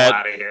knows Get the that. hell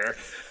out of here.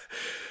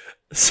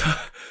 So,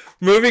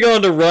 moving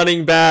on to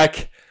running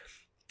back,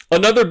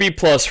 another B+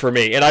 for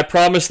me. And I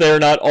promise they're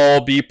not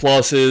all B+.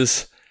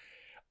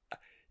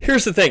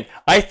 Here's the thing.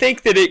 I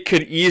think that it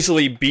could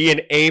easily be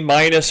an A-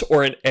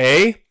 or an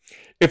A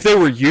if they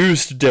were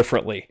used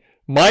differently.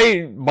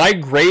 My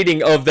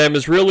grading of them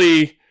is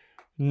really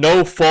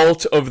no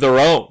fault of their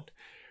own.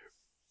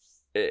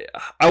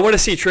 I want to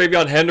see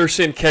Travion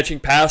Henderson catching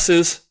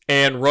passes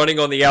and running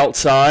on the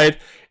outside,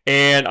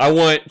 and I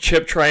want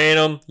Chip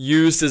Trianum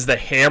used as the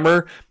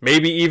hammer,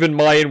 maybe even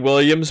Mayan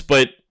Williams,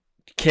 but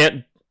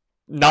can't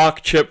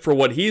knock Chip for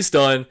what he's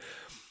done.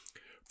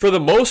 For the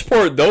most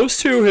part, those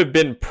two have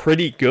been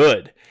pretty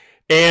good,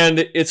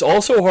 and it's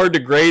also hard to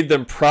grade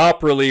them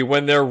properly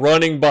when they're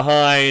running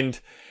behind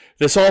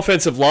this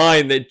offensive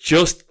line that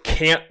just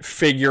can't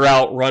figure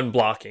out run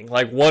blocking.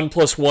 Like 1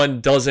 + 1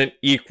 doesn't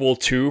equal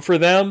 2 for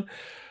them.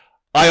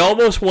 I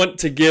almost want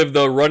to give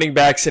the running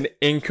backs an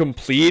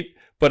incomplete,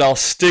 but I'll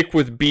stick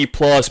with B+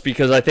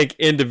 because I think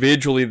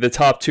individually the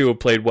top two have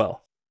played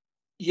well.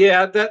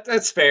 Yeah,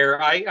 that's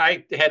fair.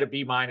 I had a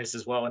B-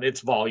 as well, and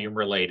it's volume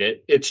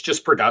related. It's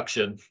just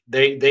production.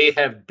 They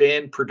have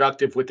been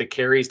productive with the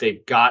carries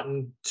they've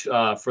gotten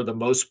for the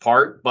most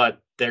part, but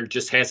there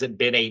just hasn't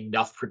been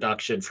enough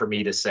production for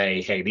me to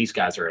say, hey, these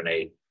guys are an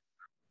A.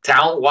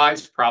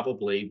 Talent-wise,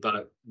 probably,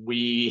 but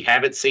we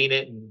haven't seen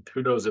it, and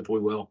who knows if we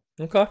will.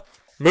 Okay.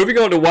 Moving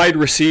on to wide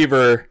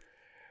receiver,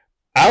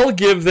 I'll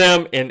give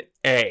them an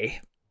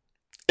A.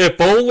 If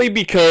only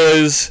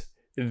because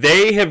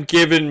they have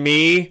given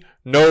me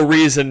no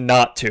reason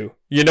not to.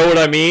 You know what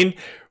I mean?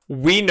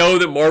 We know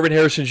that Marvin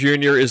Harrison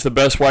Jr. is the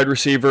best wide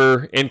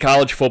receiver in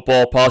college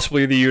football,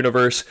 possibly the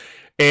universe,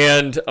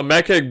 and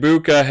Emeka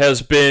Egbuka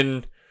has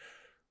been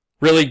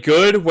really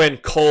good when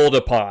called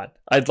upon.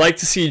 I'd like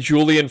to see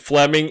Julian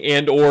Fleming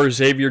and or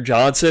Xavier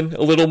Johnson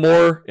a little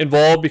more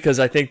involved because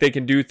I think they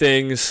can do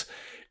things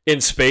in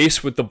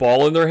space with the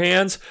ball in their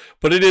hands,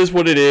 but it is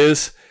what it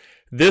is.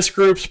 This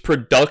group's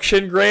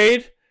production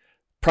grade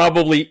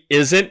probably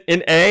isn't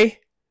an A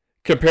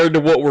compared to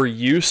what we're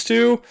used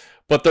to,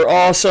 but they're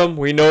awesome.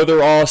 We know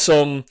they're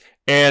awesome,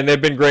 and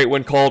they've been great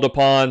when called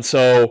upon,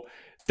 so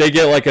they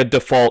get like a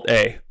default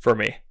A for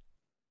me.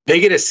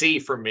 They get a C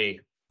from me.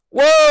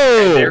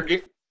 Whoa!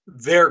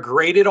 They're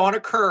graded on a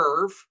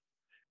curve,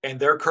 and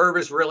their curve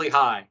is really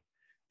high.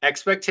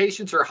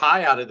 Expectations are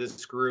high out of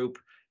this group,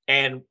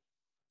 and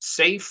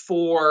save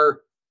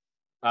for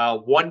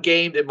one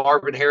game that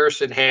Marvin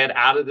Harrison had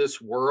out of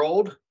this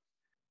world,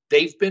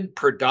 they've been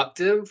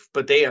productive,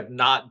 but they have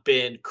not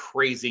been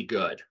crazy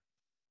good.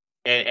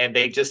 And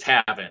they just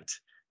haven't.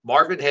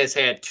 Marvin has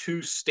had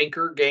 2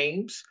 stinker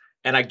games,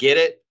 and I get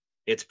it.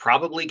 It's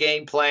probably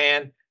game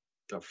plan.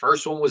 The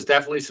first one was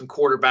definitely some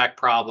quarterback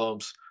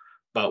problems.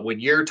 But when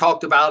you're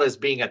talked about as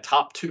being a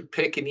top 2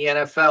 pick in the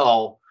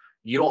NFL,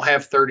 you don't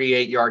have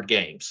 38-yard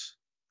games.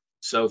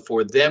 So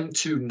for them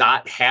to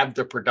not have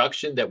the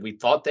production that we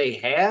thought they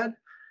had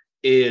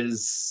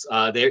is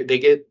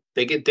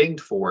they get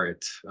dinged for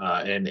it.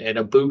 And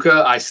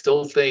Egbuka, I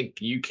still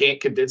think you can't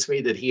convince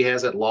me that he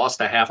hasn't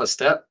lost a half a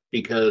step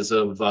because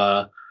of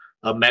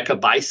Emeka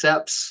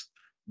Biceps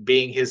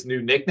being his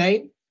new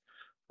nickname.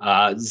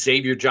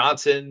 Xavier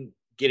Johnson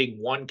getting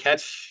 1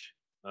 catch,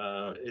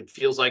 it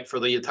feels like for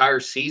the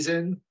entire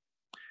season,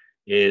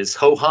 is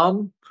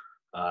ho-hum.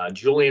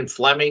 Julian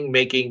Fleming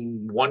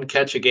making 1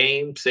 catch a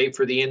game, save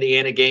for the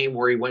Indiana game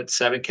where he went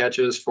 7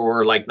 catches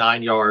for like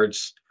 9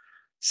 yards.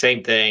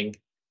 Same thing.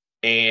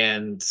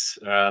 And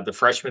the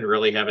freshmen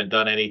really haven't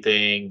done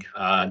anything.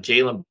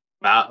 Jalen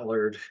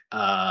Ballard,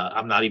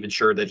 I'm not even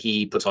sure that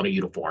he puts on a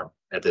uniform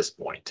at this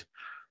point.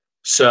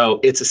 So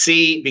it's a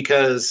C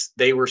because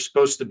they were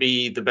supposed to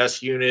be the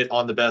best unit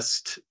on the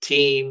best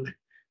team,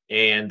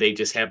 and they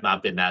just have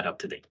not been that up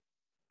to date.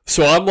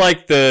 So I'm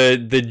like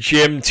the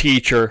gym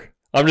teacher.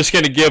 I'm just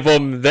going to give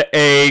them the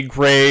A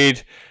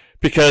grade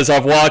because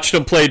I've watched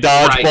them play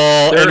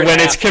dodgeball, and when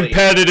it's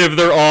competitive,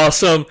 they're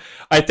awesome.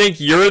 I think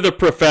you're the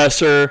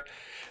professor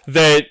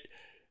that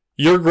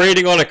you're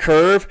grading on a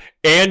curve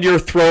and you're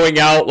throwing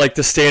out like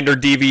the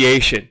standard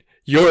deviation.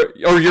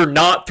 You're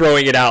not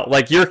throwing it out.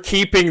 Like you're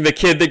keeping the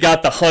kid that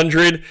got the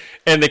 100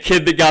 and the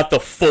kid that got the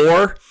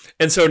 4.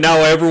 And so now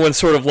everyone's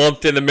sort of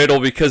lumped in the middle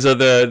because of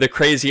the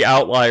crazy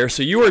outlier.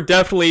 So you are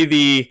definitely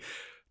the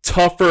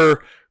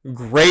tougher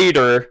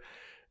grader.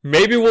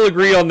 Maybe we'll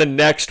agree on the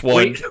next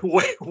one.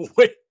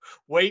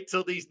 Wait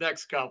till these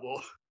next couple.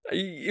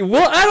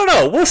 Well, I don't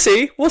know.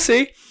 We'll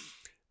see.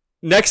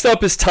 Next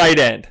up is tight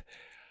end.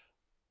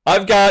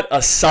 I've got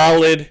a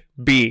solid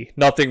B.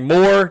 Nothing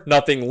more,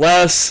 nothing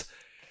less.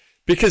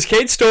 Because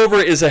Cade Stover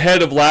is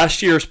ahead of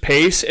last year's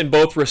pace in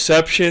both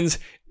receptions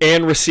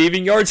and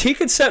receiving yards. He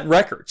could set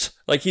records.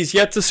 Like, he's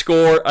yet to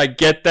score. I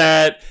get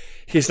that.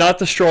 He's not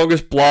the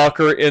strongest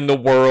blocker in the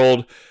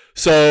world.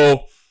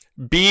 So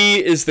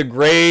B is the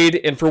grade.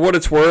 And for what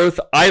it's worth,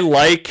 I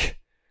like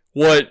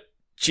what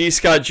G.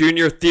 Scott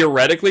Jr.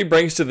 theoretically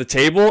brings to the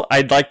table.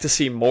 I'd like to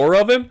see more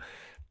of him.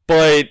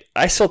 But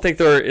I still think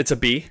it's a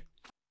B.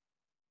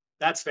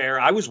 That's fair.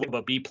 I was with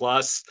a B+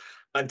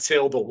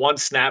 until the one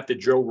snap that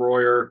Joe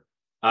Royer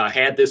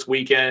had this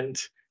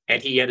weekend,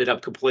 and he ended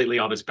up completely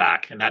on his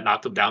back, and that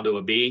knocked him down to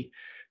a B.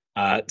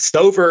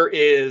 Stover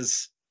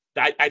is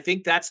I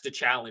think that's the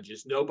challenge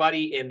is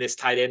nobody in this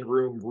tight end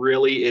room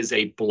really is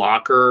a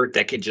blocker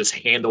that can just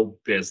handle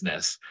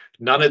business.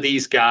 None of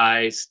these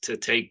guys, to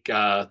take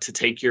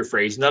your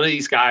phrase, none of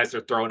these guys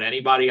are throwing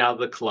anybody out of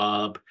the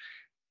club.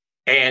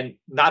 And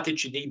not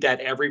that you need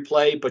that every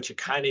play, but you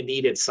kind of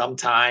need it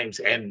sometimes.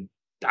 And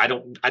I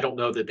don't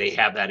know that they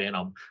have that in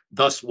them.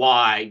 Thus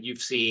why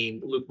you've seen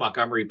Luke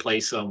Montgomery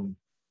play some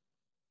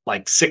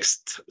like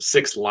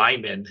six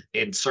linemen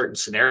in certain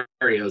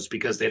scenarios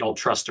because they don't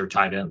trust their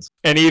tight ends.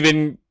 And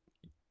even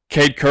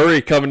Cade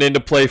Curry coming in to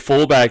play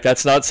fullback,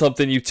 that's not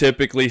something you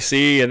typically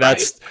see, and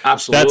that's right.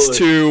 Absolutely. That's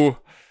to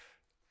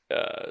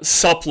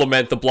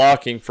supplement the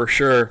blocking for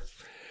sure.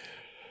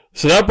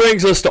 So that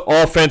brings us to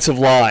offensive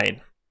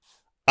line.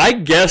 I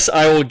guess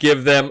I will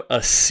give them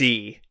a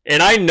C.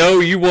 And I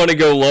know you want to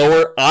go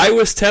lower. I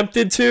was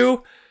tempted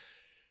to.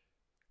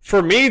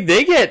 For me,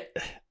 they get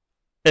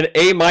an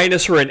A-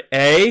 or an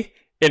A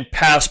in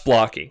pass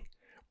blocking,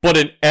 but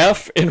an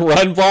F in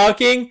run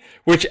blocking,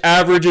 which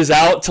averages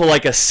out to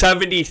like a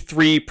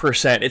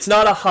 73%. It's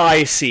not a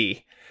high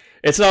C.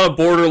 It's not a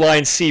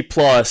borderline C+.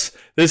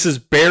 This is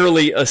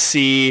barely a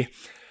C.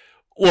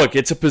 Look,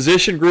 it's a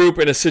position group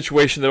in a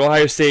situation that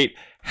Ohio State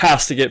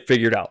has to get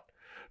figured out.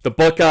 The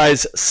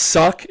Buckeyes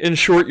suck in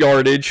short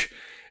yardage,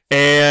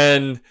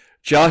 and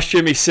Josh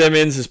Jimmy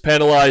Simmons is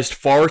penalized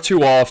far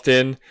too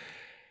often.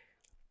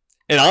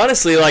 And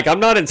honestly, I'm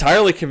not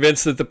entirely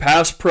convinced that the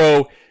pass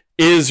pro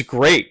is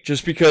great,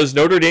 just because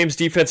Notre Dame's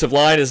defensive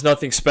line is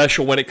nothing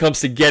special when it comes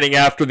to getting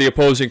after the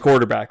opposing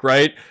quarterback,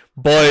 right?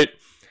 But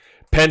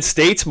Penn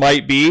State's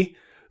might be.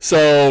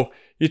 So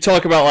you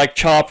talk about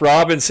Chop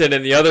Robinson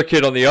and the other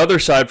kid on the other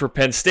side for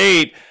Penn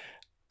State.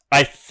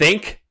 I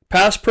think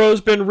pass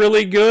pro's been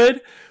really good,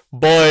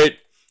 but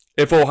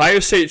if Ohio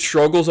State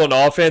struggles on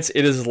offense,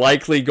 it is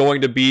likely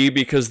going to be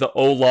because the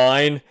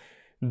O-line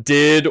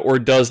did or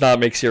does not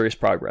make serious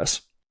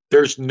progress.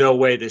 There's no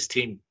way this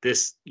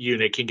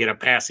unit can get a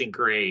passing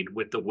grade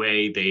with the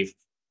way they've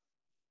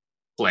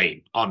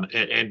played on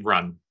and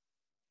run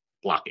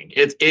blocking.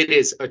 It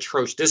is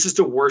atrocious. This is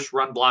the worst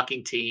run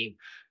blocking team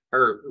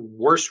or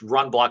worst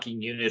run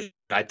blocking unit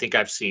I think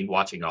I've seen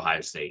watching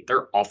Ohio State.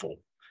 They're awful.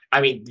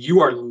 I mean,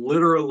 you are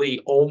literally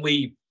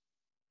only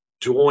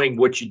doing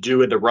what you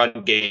do in the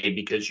run game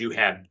because you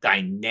have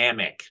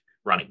dynamic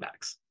running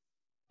backs.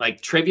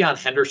 Like Travion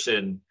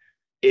Henderson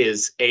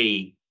is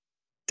a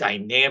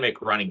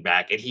dynamic running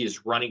back, and he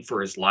is running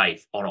for his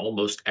life on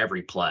almost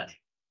every play.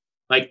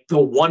 Like the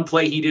one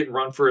play he didn't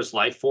run for his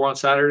life for on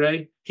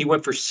Saturday, he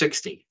went for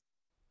 60.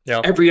 Yeah.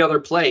 Every other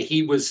play,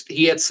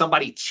 he had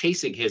somebody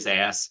chasing his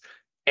ass,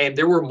 and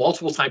there were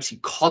multiple times he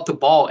caught the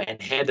ball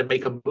and had to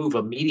make a move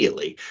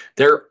immediately.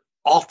 They're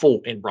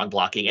awful in run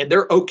blocking, and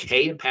they're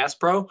okay in pass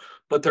pro,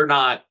 but they're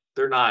not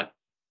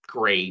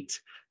great.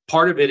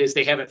 Part of it is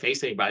they haven't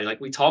faced anybody. Like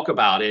we talk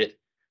about it.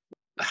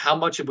 How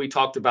much have we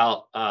talked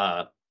about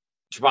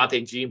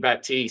Javonte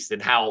Jean-Baptiste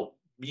and how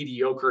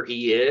mediocre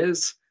he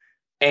is?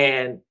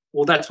 And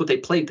well, that's what they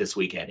played this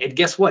weekend. And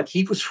guess what?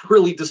 He was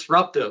really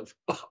disruptive.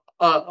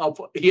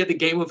 He had the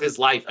game of his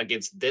life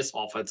against this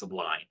offensive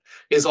line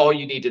is all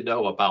you need to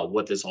know about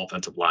what this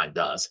offensive line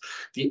does.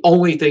 The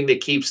only thing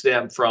that keeps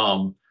them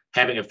from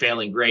having a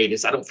failing grade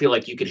is I don't feel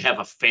like you can have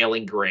a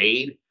failing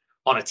grade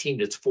on a team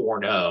that's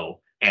 4-0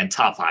 and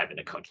top 5 in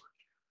the country.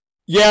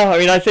 Yeah, I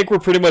mean, I think we're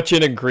pretty much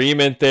in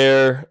agreement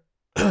there.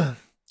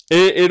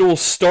 It'll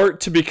start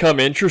to become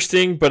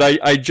interesting, but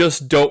I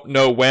just don't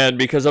know when,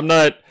 because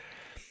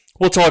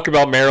we'll talk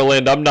about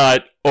Maryland. I'm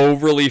not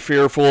overly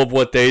fearful of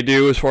what they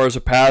do as far as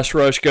a pass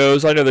rush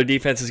goes. I know their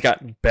defense has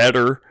gotten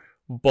better,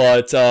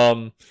 but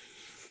we'll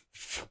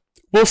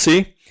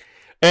see.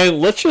 And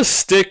let's just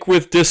stick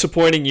with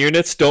disappointing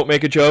units. Don't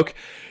make a joke.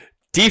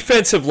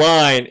 Defensive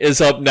line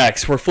is up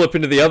next. We're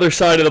flipping to the other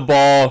side of the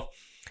ball.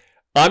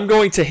 I'm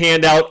going to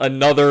hand out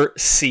another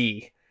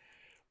C.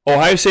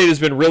 Ohio State has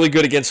been really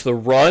good against the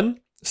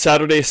run.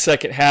 Saturday's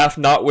second half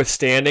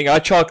notwithstanding, I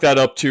chalk that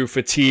up to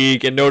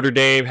fatigue and Notre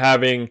Dame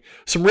having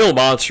some real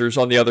monsters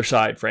on the other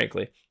side,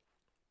 frankly.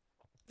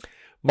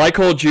 Mike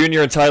Hull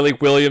Jr. and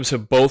Tyleik Williams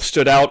have both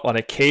stood out on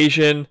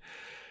occasion.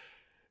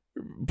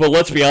 But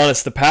let's be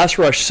honest, the pass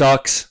rush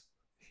sucks.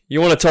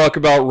 You want to talk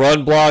about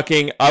run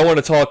blocking? I want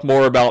to talk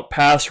more about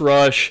pass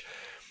rush.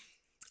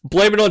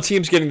 Blame it on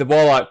teams getting the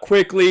ball out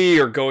quickly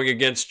or going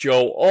against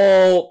Joe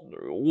Alt.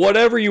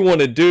 Whatever you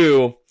want to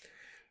do,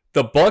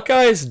 the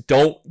Buckeyes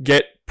don't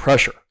get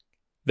pressure.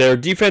 Their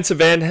defensive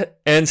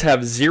ends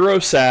have 0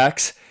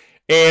 sacks,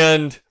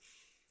 and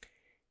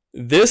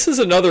this is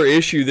another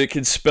issue that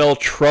can spell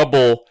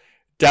trouble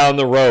down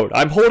the road.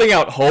 I'm holding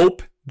out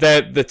hope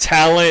that the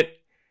talent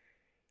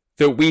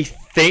that we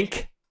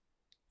think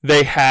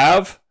they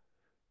have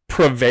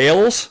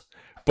prevails,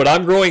 but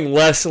I'm growing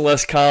less and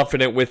less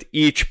confident with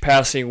each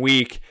passing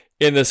week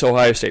in this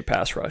Ohio State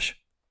pass rush.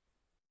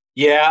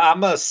 Yeah,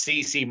 I'm a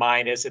C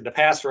minus, and the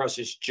pass rush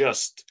is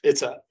just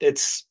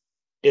it's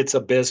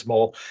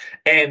abysmal.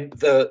 And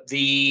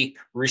the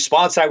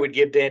response I would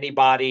give to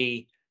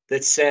anybody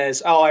that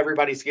says, "Oh,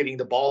 everybody's getting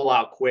the ball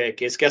out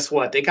quick," is guess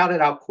what? They got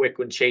it out quick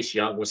when Chase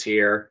Young was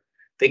here.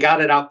 They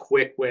got it out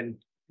quick when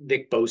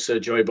Nick Bosa,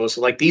 Joey Bosa,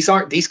 like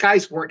these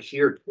guys weren't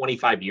here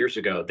 25 years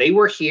ago. They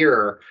were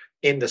here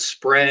in the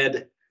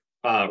spread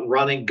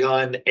run and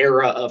gun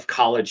era of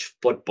college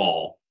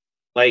football.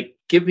 Like,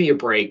 give me a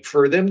break.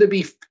 For them to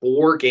be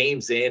 4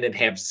 games in and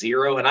have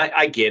 0, and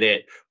I get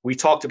it. We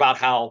talked about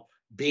how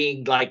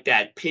being like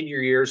that pin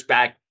your ears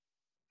back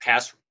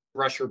pass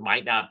rusher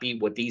might not be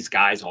what these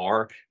guys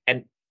are.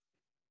 And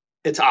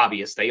it's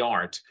obvious they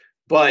aren't.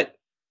 But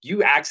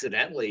you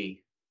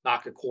accidentally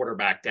knock a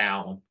quarterback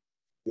down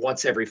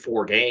once every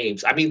 4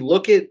 games. I mean,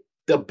 look at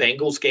the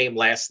Bengals game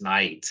last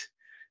night.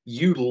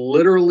 You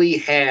literally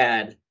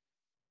had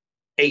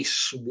a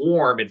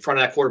swarm in front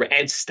of that quarterback.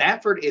 And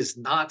Stafford is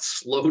not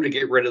slow to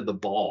get rid of the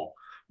ball,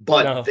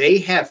 but they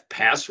have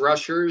pass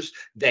rushers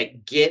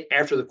that get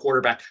after the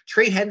quarterback.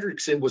 Trey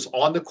Hendrickson was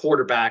on the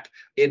quarterback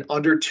in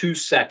under 2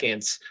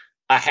 seconds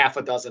a half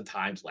a dozen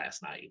times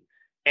last night.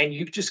 And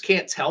you just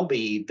can't tell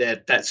me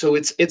that so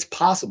it's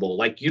possible.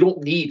 Like, you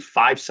don't need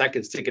 5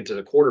 seconds to get to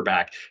the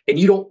quarterback. And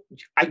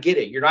I get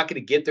it. You're not going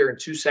to get there in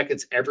 2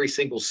 seconds every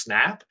single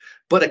snap,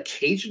 but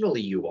occasionally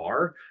you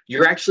are.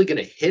 You're actually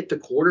going to hit the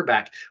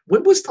quarterback.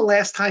 When was the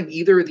last time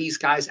either of these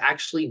guys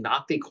actually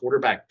knocked a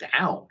quarterback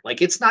down?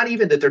 Like, it's not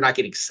even that they're not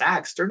getting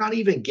sacks. They're not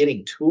even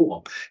getting to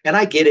them. And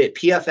I get it.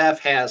 PFF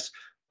has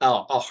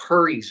a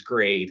hurries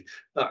grade.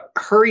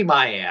 Hurry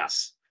my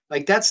ass.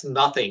 Like, that's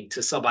nothing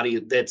to somebody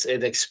that's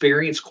an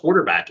experienced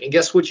quarterback. And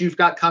guess what you've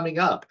got coming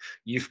up?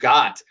 You've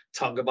got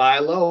Tonga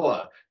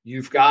Bailoa.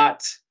 You've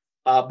got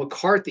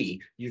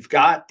McCarthy. You've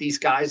got these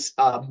guys,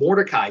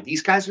 Mordecai.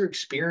 These guys are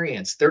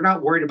experienced. They're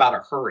not worried about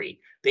a hurry.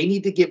 They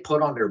need to get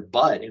put on their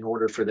butt in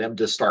order for them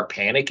to start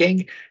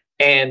panicking.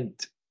 And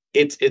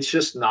it's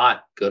just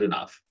not good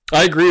enough.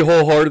 I agree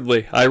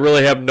wholeheartedly. I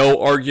really have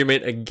no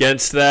argument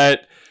against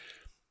that.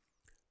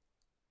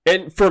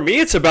 And for me,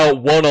 it's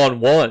about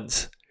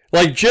one-on-ones.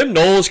 Like, Jim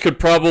Knowles could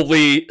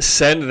probably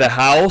send the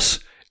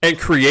house and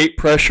create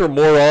pressure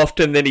more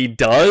often than he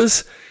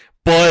does,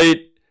 but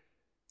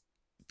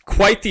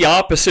quite the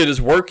opposite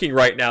is working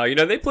right now. You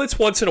know, they blitz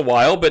once in a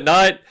while, but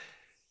not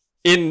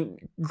in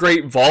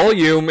great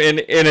volume,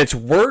 and it's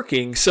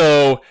working.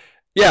 So,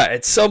 yeah,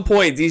 at some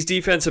point, these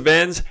defensive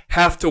ends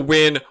have to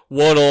win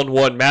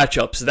one-on-one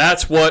matchups.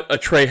 That's what a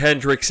Trey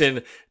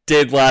Hendrickson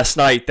did last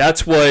night.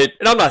 That's what,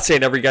 and I'm not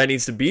saying every guy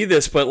needs to be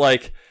this, but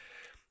like,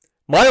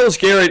 Myles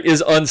Garrett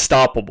is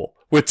unstoppable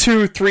with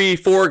 2, 3,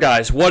 4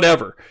 guys,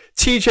 whatever.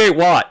 TJ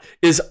Watt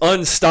is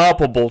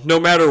unstoppable no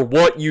matter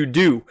what you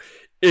do.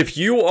 If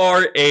you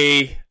are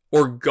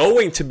or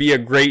going to be a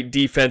great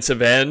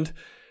defensive end,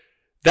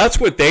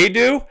 that's what they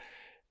do.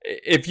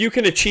 If you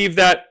can achieve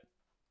that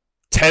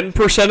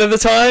 10% of the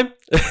time,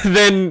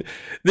 then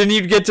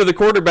you'd get to the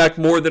quarterback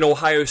more than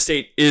Ohio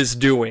State is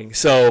doing.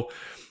 So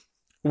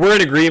we're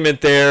in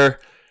agreement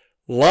there.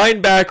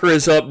 Linebacker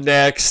is up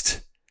next.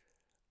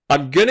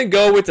 I'm going to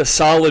go with a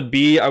solid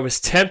B. I was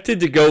tempted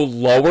to go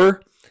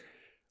lower,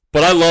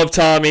 but I love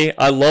Tommy.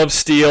 I love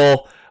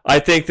Steele. I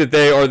think that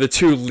they are the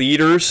 2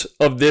 leaders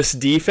of this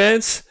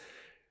defense.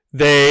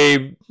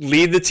 They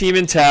lead the team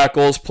in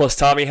tackles, plus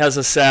Tommy has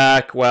a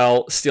sack,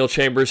 while Steele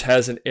Chambers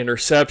has an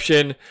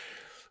interception.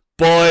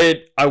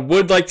 But I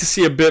would like to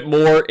see a bit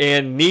more,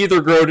 and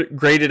neither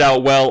graded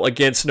out well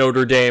against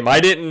Notre Dame. I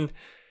didn't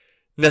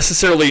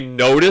necessarily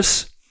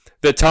notice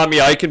that Tommy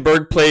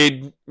Eichenberg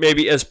played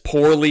maybe as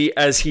poorly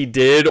as he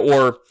did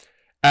or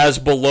as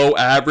below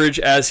average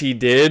as he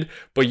did.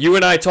 But you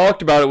and I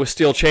talked about it with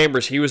Steele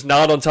Chambers. He was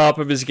not on top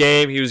of his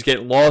game. He was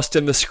getting lost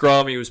in the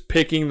scrum. He was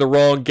picking the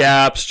wrong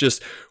gaps,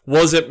 just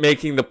wasn't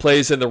making the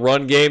plays in the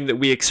run game that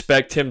we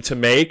expect him to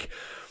make.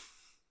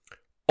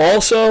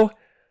 Also,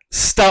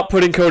 stop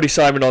putting Cody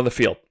Simon on the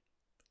field.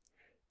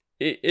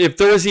 If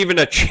there is even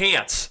a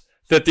chance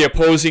that the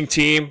opposing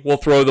team will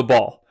throw the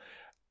ball,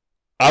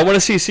 I want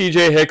to see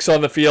CJ Hicks on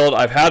the field.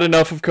 I've had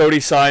enough of Cody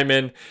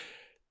Simon.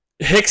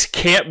 Hicks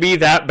can't be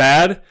that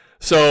bad,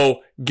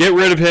 so get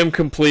rid of him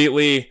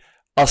completely.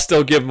 I'll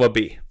still give him a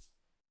B.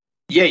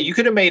 Yeah, you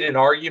could have made an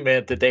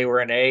argument that they were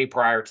an A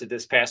prior to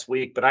this past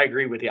week, but I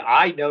agree with you.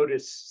 I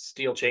noticed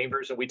Steele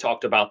Chambers, and we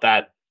talked about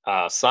that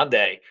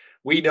Sunday.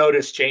 We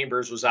noticed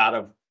Chambers was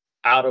out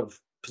of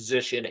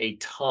position a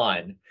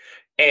ton,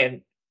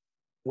 and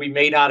we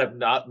may not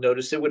have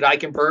noticed it with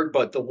Eichenberg,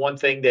 but the one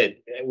thing that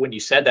when you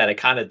said that, it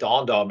kind of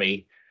dawned on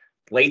me,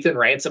 Lathan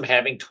Ransom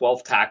having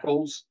 12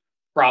 tackles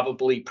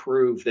probably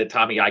proved that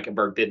Tommy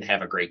Eichenberg didn't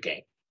have a great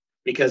game,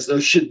 because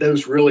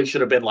those really should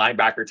have been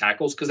linebacker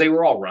tackles, because they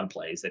were all run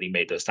plays that he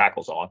made those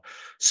tackles on.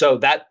 So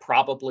that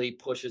probably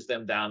pushes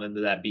them down into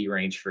that B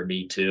range for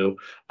me too.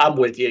 I'm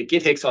with you.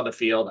 Get Hicks on the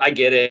field. I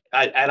get it.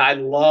 And I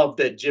love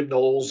that Jim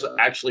Knowles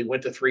actually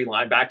went to 3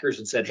 linebackers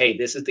and said, hey,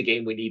 this is the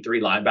game we need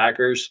 3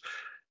 linebackers.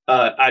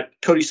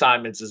 Cody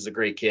Simons is a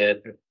great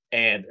kid,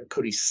 and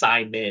Cody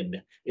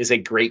Simon is a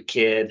great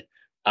kid.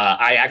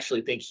 I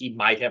actually think he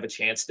might have a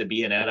chance to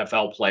be an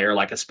NFL player,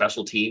 like a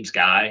special teams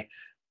guy.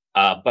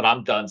 But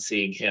I'm done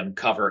seeing him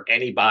cover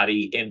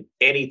anybody in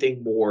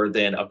anything more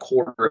than a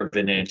quarter of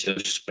an inch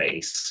of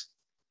space.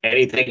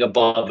 Anything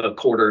above a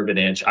quarter of an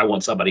inch, I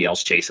want somebody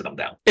else chasing them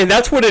down. And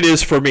that's what it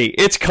is for me.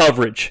 It's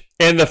coverage.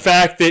 And the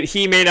fact that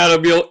he may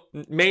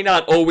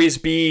not always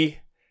be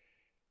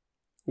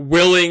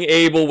willing,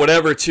 able,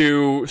 whatever,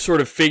 to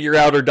sort of figure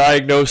out or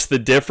diagnose the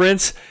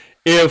difference.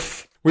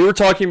 If we were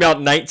talking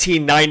about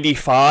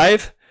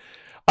 1995,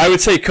 I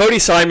would say Cody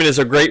Simon is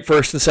a great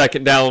first and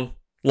second down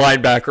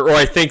linebacker, or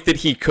I think that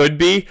he could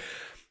be.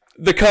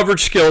 The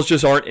coverage skills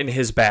just aren't in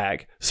his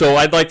bag. So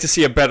I'd like to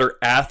see a better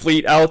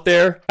athlete out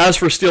there. As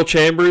for Steel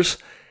Chambers,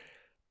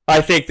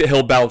 I think that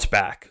he'll bounce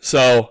back.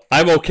 So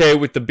I'm okay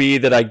with the B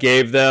that I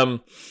gave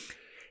them.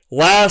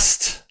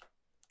 Last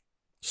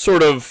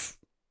sort of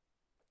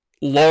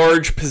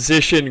large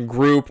position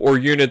group or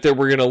unit that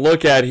we're going to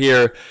look at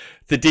here,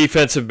 the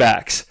defensive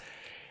backs.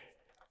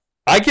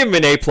 I give them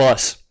an A+.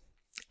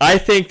 I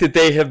think that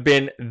they have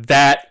been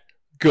that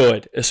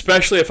good,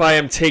 especially if I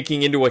am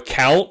taking into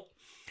account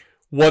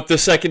what the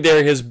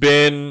secondary has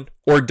been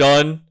or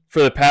done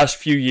for the past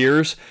few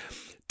years.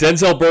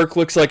 Denzel Burke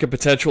looks like a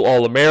potential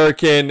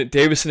All-American.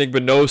 Davis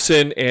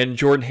Igbinosun and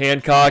Jordan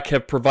Hancock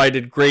have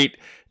provided great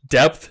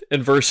depth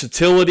and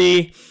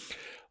versatility.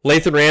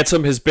 Lathan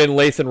Ransom has been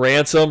Lathan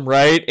Ransom,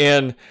 right?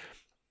 And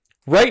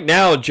right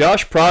now,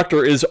 Josh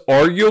Proctor is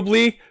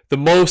arguably the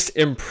most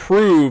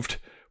improved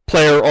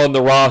player on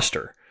the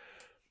roster.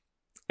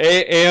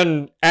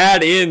 And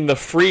add in the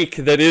freak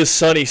that is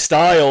Sonny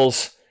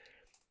Styles.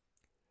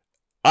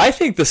 I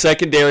think the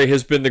secondary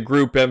has been the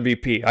group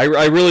MVP.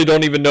 I really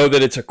don't even know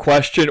that it's a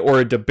question or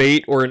a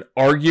debate or an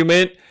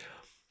argument.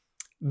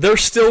 They're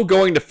still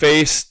going to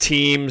face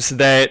teams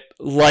that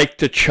like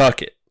to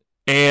chuck it.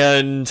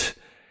 And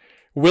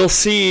we'll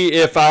see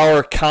if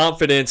our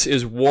confidence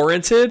is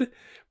warranted.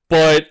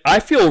 But I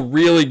feel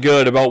really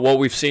good about what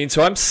we've seen.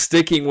 So I'm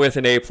sticking with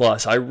an A+.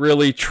 I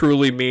really,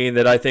 truly mean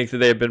that I think that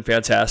they have been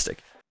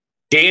fantastic.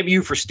 Damn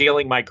you for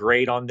stealing my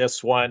grade on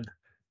this one.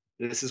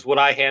 This is what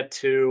I had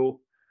too.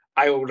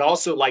 I would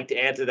also like to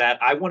add to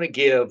that, I want to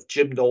give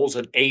Jim Knowles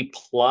an A+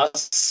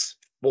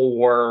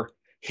 for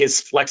his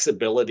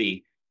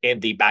flexibility in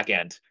the back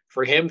end.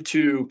 For him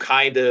to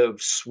kind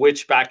of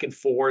switch back and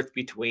forth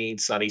between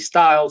Sonny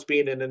Styles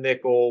being in the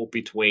nickel,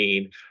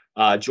 between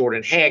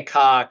Jordan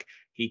Hancock.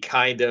 He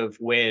kind of,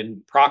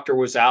 when Proctor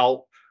was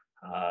out,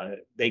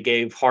 they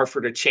gave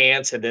Hartford a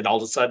chance, and then all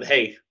of a sudden,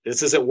 hey,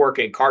 this isn't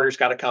working. Carter's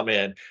got to come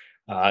in.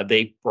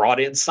 They brought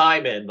in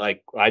Simon.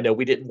 Like, I know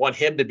we didn't want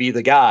him to be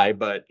the guy,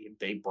 but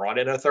they brought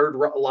in a third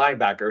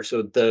linebacker.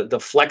 So the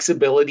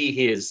flexibility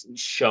he has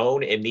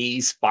shown in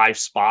these 5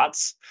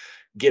 spots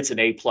gets an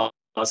A+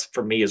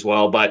 for me as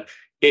well. But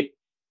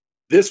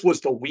this was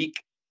the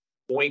weak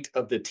point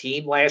of the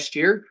team last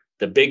year.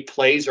 The big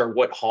plays are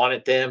what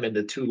haunted them in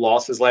the 2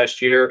 losses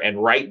last year.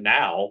 And right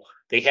now,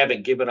 they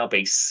haven't given up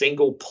a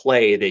single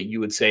play that you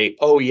would say,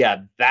 oh,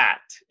 yeah, that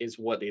is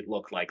what it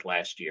looked like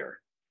last year.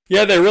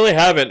 Yeah, they really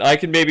haven't. I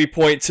can maybe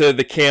point to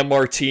the Cam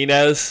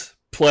Martinez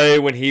play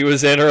when he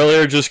was in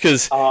earlier, just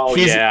because. Oh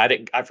yeah,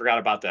 I forgot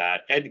about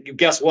that. And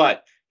guess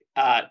what?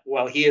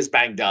 Well, he is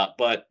banged up,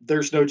 but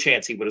there's no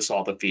chance he would have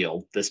saw the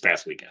field this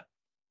past weekend.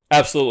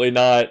 Absolutely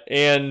not.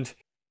 And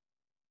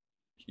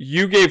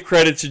you gave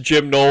credit to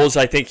Jim Knowles.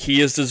 I think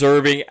he is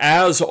deserving,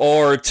 as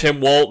are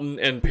Tim Walton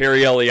and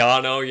Perry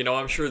Eliano. You know,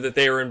 I'm sure that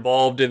they are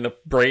involved in the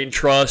brain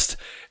trust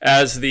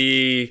as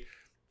the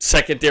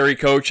secondary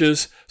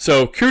coaches.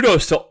 So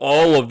kudos to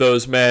all of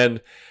those men,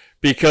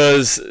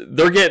 because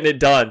they're getting it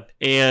done.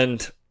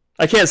 And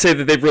I can't say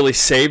that they've really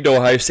saved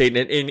Ohio State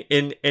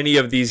in any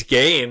of these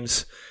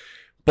games,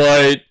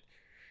 but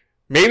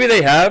maybe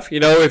they have. You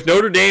know, if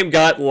Notre Dame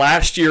got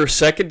last year's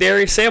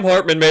secondary, Sam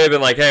Hartman may have been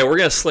like, hey, we're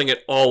going to sling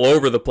it all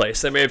over the place.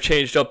 They may have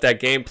changed up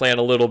that game plan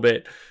a little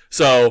bit.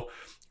 So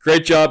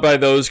great job by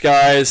those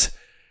guys.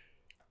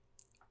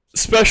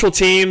 Special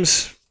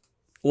teams,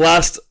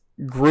 last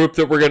group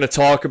that we're going to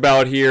talk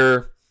about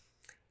here,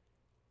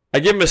 I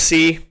give them a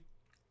C.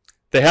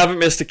 They haven't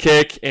missed a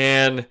kick.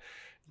 And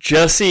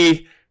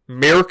Jesse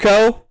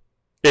Mirko,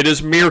 it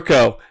is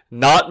Mirko,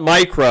 not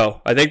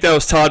Micro. I think that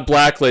was Todd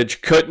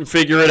Blackledge. Couldn't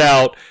figure it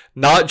out.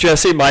 Not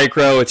Jesse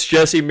Micro. It's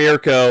Jesse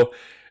Mirko.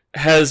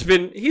 He's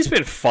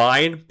been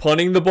fine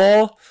punting the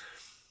ball,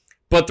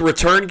 but the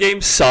return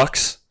game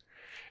sucks.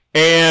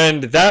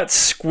 And that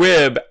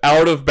squib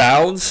out of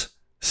bounds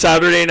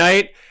Saturday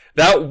night,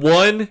 that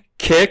one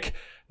kick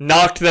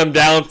knocked them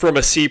down from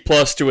a C+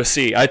 to a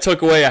C. I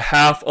took away a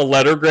half a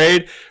letter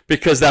grade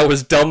because that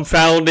was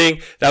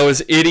dumbfounding, that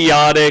was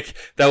idiotic,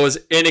 that was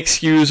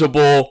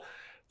inexcusable.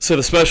 So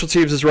the special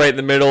teams is right in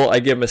the middle. I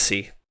give them a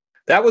C.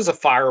 That was a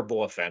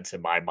fireable offense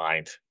in my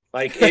mind.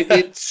 Like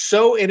it's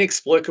so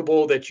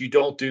inexplicable that you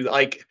don't do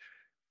like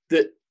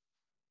that.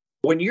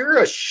 When you're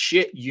a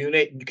shit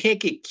unit, you can't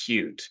get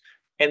cute.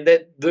 And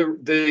that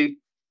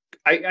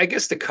I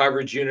guess the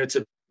coverage units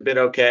have been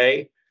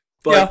okay.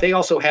 But they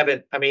also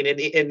haven't. I mean,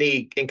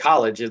 in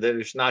college,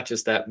 there's not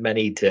just that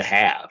many to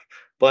have.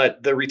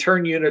 but the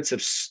return units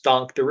have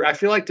stunk. I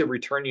feel like the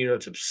return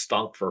units have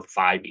stunk for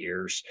 5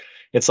 years.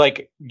 It's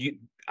like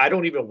I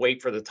don't even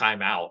wait for the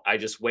timeout. I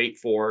just wait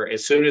for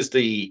as soon as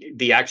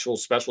the actual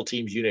special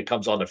teams unit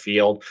comes on the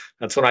field.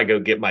 That's when I go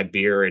get my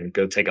beer and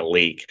go take a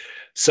leak.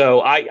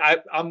 So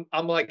I'm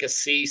like a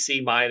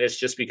C minus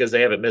just because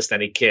they haven't missed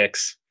any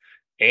kicks.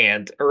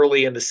 And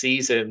early in the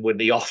season, when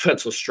the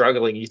offense was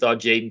struggling, you thought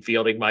Jaden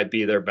Fielding might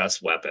be their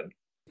best weapon.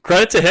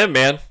 Credit to him,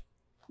 man.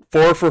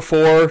 4 for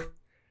 4.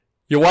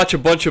 You watch a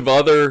bunch of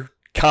other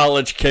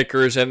college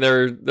kickers, and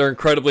they're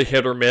incredibly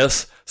hit or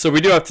miss. So we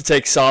do have to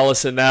take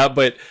solace in that.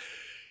 But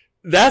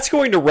that's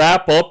going to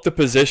wrap up the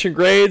position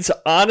grades.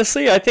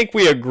 Honestly, I think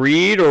we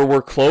agreed or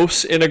we're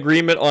close in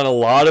agreement on a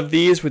lot of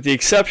these, with the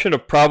exception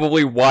of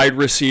probably wide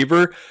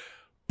receiver.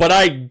 But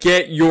I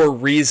get your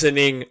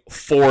reasoning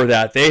for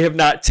that. They have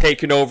not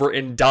taken over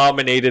and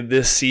dominated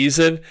this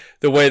season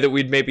the way that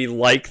we'd maybe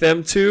like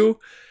them to.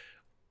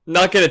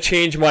 Not going to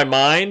change my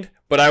mind,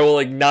 but I will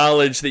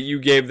acknowledge that you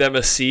gave them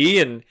a C,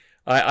 and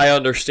I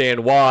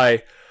understand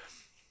why.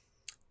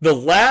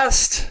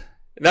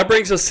 That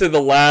brings us to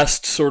the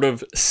last sort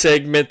of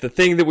segment, the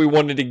thing that we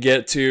wanted to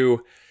get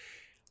to.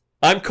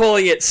 I'm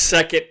calling it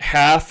second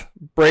half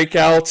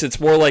breakouts. It's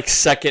more like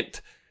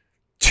second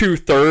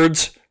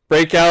 2/3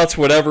 breakouts,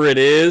 whatever it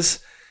is.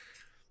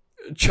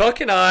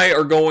 Chuck and I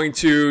are going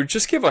to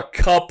just give a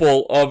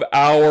couple of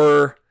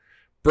our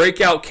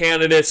breakout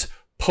candidates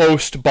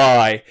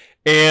post-bye.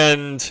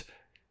 And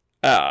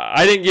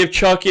I didn't give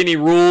Chuck any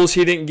rules.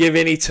 He didn't give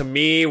any to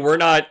me. We're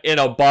not in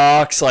a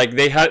box. Like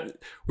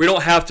we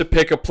don't have to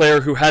pick a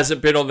player who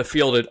hasn't been on the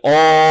field at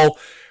all.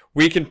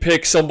 We can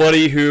pick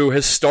somebody who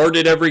has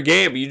started every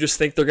game. You just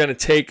think they're going to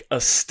take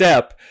a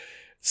step.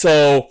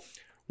 So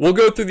we'll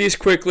go through these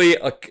quickly.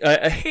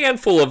 A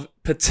handful of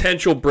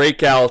potential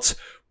breakouts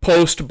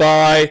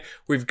post-bye.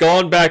 We've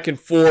gone back and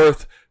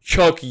forth.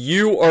 Chuck,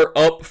 you are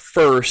up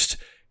first.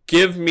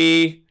 Give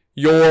me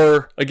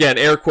your, again,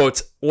 air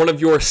quotes, one of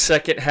your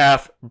second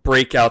half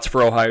breakouts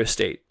for Ohio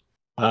State.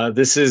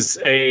 This is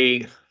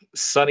a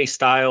Sonny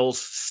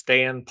Styles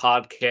Stan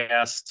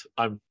podcast.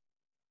 I'm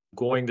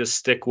going to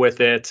stick with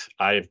it.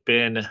 I've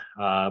been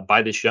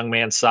by this young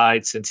man's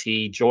side since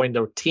he joined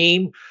the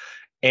team,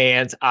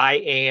 and I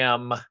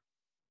am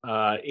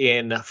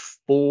in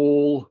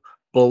full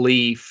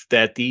belief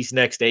that these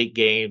next 8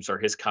 games are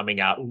his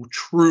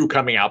true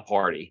coming out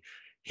party.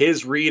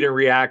 His read and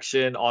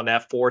reaction on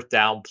that 4th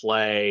down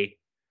play,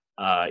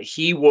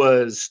 he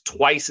was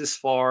twice as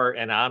far,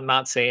 and I'm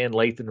not saying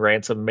Lathan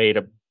Ransom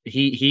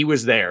he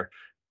was there,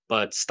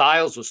 but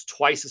Styles was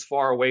twice as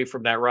far away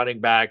from that running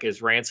back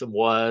as Ransom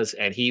was,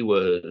 and he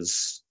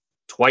was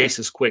twice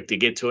as quick to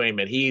get to him,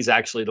 and he's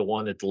actually the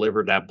one that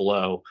delivered that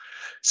blow.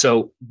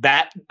 So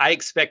that I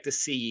expect to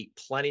see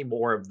plenty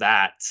more of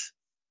that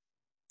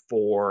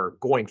for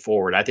going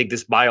forward. I think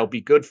this bye will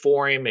be good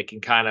for him. It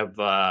can kind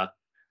of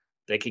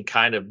they can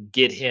kind of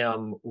get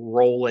him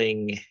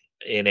rolling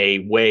in a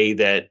way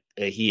that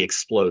he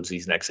explodes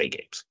these next 8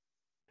 games.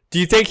 Do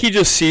you think he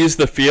just sees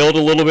the field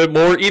a little bit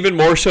more, even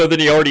more so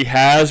than he already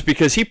has?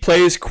 Because he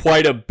plays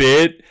quite a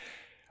bit.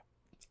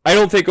 I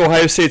don't think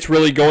Ohio State's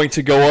really going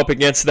to go up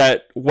against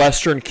that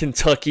Western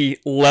Kentucky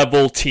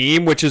level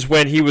team, which is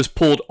when he was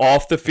pulled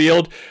off the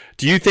field.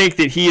 Do you think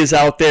that he is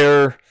out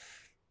there,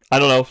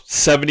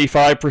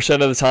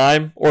 75% of the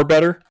time or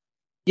better?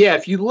 Yeah,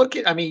 if you look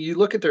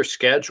at their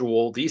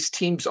schedule, these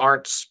teams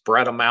aren't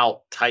spread them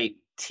out type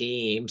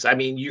teams.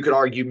 You could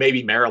argue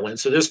maybe Maryland.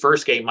 So this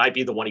first game might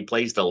be the one he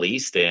plays the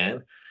least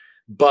in.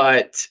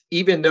 But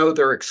even though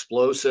they're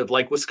explosive,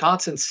 like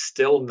Wisconsin's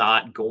still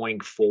not going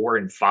 4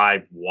 and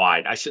 5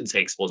 wide. I shouldn't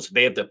say explosive.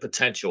 They have the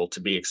potential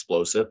to be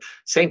explosive.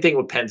 Same thing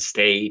with Penn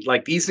State.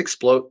 Like these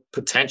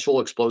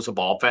potential explosive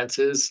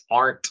offenses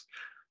aren't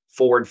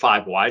 4 and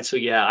 5 wide. So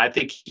yeah, I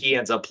think he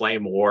ends up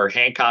playing more.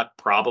 Hancock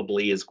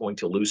probably is going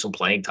to lose some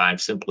playing time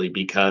simply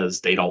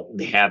because they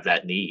have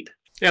that need.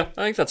 Yeah,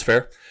 I think that's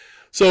fair.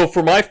 So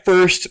for my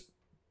first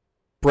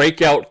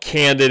breakout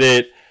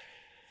candidate,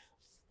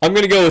 I'm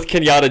going to go with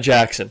Kenyatta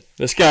Jackson.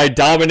 This guy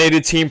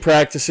dominated team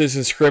practices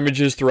and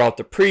scrimmages throughout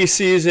the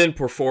preseason,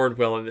 performed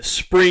well in the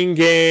spring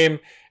game,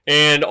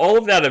 and all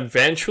of that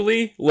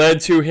eventually led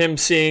to him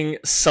seeing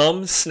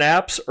some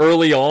snaps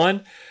early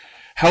on.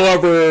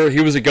 However,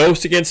 he was a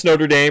ghost against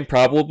Notre Dame,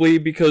 probably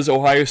because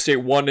Ohio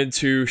State wanted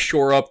to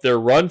shore up their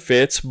run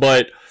fits,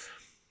 but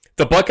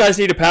the Buckeyes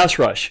need a pass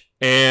rush,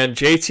 and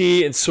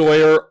JT and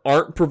Sawyer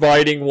aren't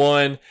providing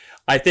one.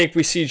 I think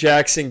we see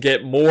Jackson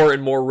get more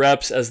and more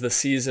reps as the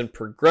season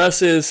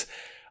progresses.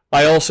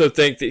 I also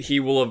think that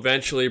he will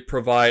eventually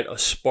provide a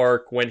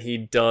spark when he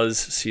does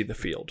see the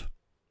field.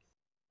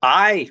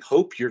 I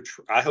hope you're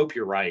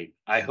right.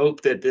 I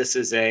hope that this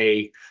is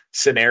a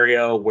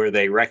scenario where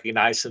they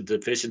recognize some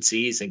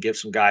deficiencies and give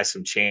some guys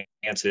some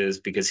chances,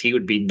 because he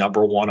would be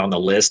number 1 on the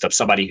list of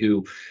somebody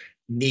who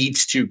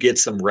needs to get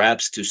some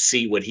reps to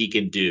see what he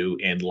can do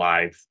in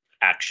live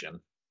action.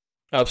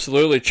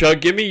 Absolutely. Chuck,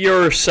 give me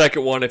your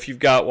second one if you've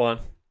got one.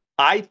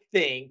 I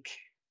think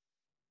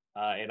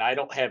and I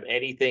don't have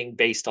anything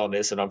based on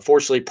this. And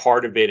unfortunately,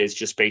 part of it is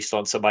just based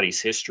on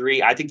somebody's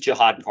history. I think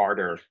Jihad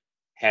Carter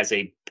has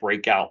a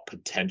breakout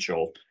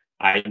potential.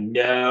 I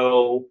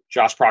know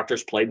Josh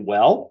Proctor's played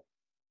well,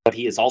 but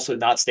he has also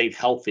not stayed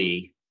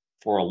healthy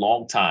for a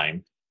long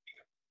time.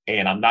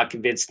 And I'm not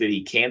convinced that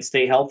he can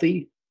stay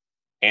healthy.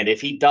 And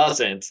if he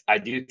doesn't, I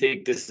do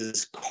think this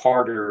is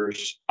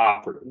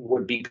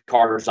would be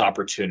Carter's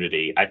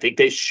opportunity. I think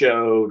they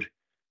showed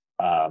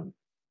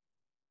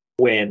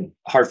when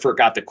Hartford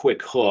got the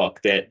quick hook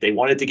that they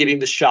wanted to give him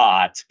the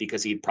shot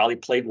because he'd probably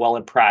played well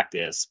in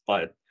practice,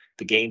 but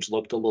the games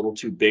looked a little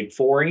too big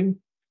for him.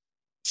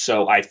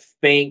 So I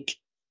think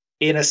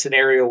in a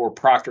scenario where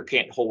Proctor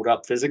can't hold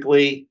up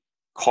physically,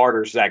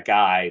 Carter's that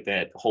guy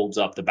that holds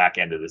up the back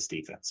end of this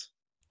defense.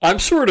 I'm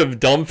sort of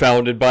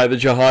dumbfounded by the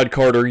Jihad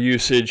Carter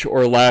usage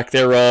or lack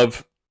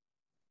thereof.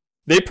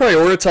 They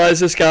prioritize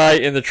this guy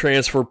in the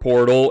transfer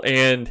portal,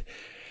 and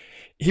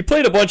he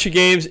played a bunch of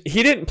games.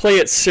 He didn't play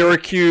at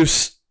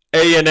Syracuse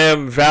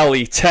A&M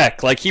Valley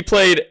Tech. Like, he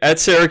played at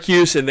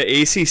Syracuse in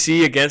the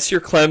ACC against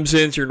your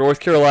Clemsons, your North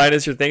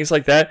Carolinas, your things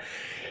like that,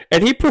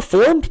 and he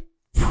performed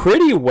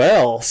pretty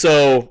well.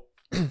 So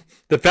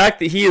the fact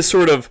that he is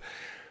sort of,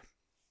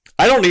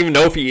 I don't even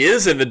know if he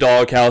is in the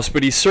doghouse,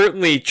 but he's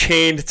certainly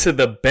chained to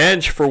the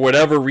bench for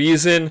whatever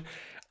reason.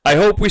 I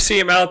hope we see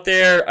him out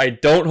there. I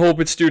don't hope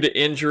it's due to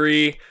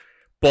injury,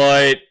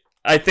 but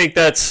I think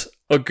that's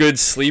a good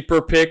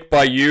sleeper pick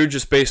by you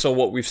just based on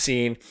what we've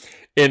seen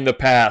in the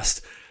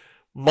past.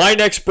 My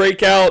next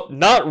breakout,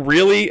 not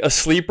really a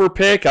sleeper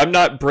pick. I'm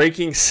not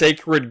breaking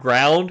sacred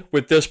ground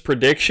with this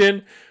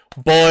prediction,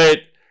 but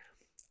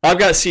I've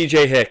got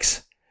CJ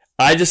Hicks.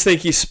 I just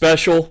think he's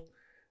special.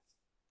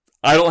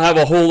 I don't have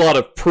a whole lot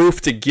of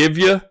proof to give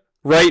you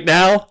right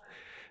now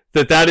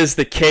that is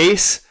the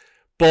case,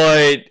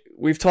 but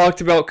we've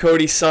talked about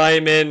Cody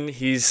Simon.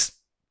 He's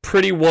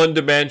pretty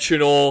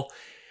one-dimensional.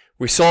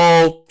 We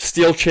saw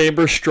Steel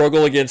Chambers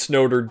struggle against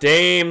Notre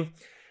Dame.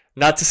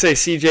 Not to say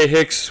CJ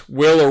Hicks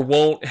will or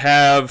won't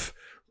have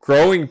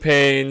growing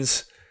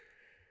pains.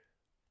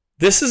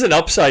 This is an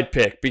upside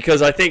pick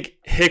because I think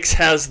Hicks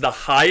has the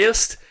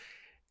highest,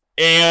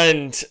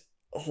 and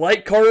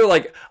like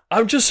Carter,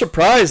 I'm just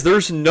surprised.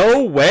 There's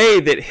no way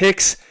that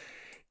Hicks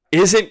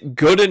isn't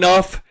good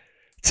enough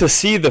to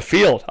see the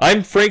field.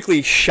 I'm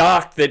frankly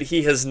shocked that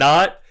he has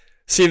not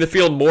seen the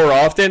field more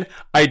often.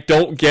 I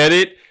don't get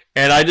it,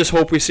 and I just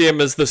hope we see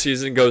him as the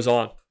season goes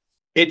on.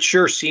 It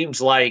sure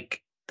seems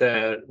like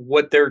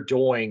what they're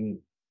doing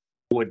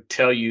would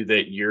tell you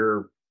that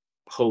your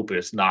hope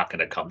is not going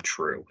to come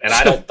true. And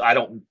I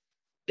don't.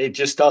 It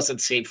just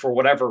doesn't seem, for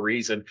whatever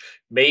reason.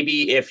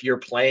 Maybe if you're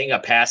playing a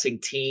passing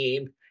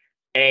team,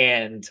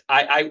 and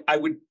I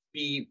would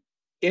be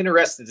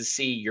interested to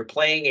see you're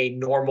playing a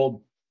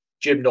normal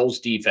Jim Knowles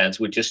defense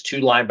with just two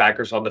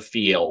linebackers on the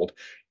field,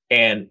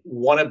 and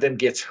one of them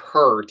gets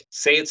hurt.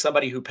 Say it's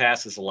somebody who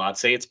passes a lot.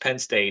 Say it's Penn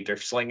State. They're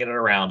slinging it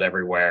around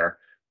everywhere,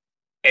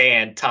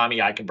 and Tommy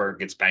Eichenberg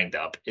gets banged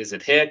up. Is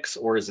it Hicks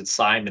or is it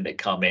Simon that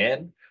come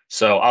in?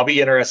 So I'll be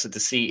interested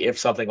to see if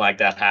something like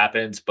that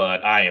happens,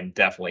 but I am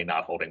definitely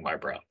not holding my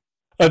breath.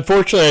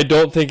 Unfortunately, I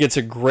don't think it's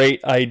a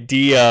great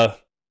idea.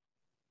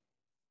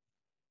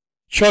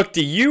 Chuck,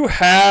 do you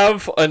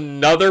have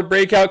another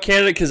breakout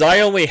candidate? Because I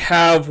only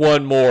have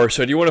one more.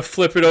 So do you want to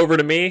flip it over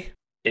to me?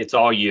 It's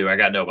all you. I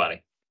got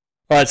nobody.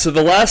 All right, so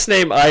the last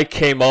name I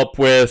came up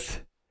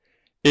with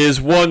is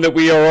one that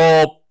we are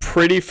all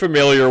pretty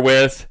familiar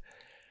with.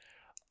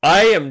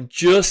 I am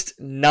just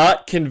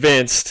not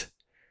convinced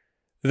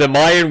that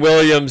Mayan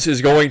Williams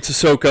is going to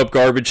soak up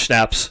garbage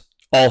snaps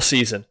all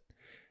season.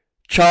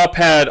 Chop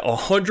had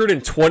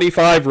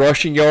 125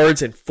 rushing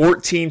yards and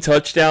 14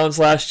 touchdowns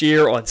last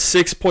year on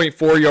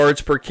 6.4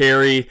 yards per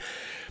carry.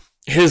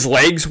 His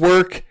legs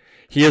work.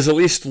 He has at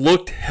least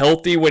looked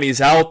healthy when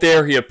he's out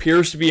there. He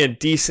appears to be in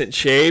decent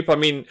shape. I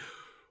mean,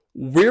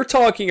 we're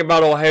talking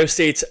about Ohio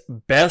State's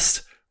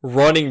best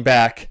running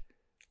back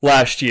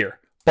last year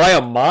by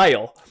a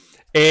mile.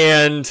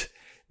 And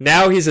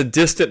now he's a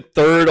distant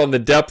third on the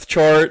depth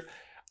chart.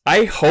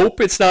 I hope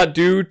it's not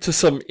due to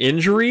some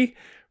injury,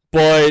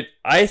 but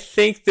I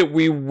think that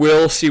we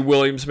will see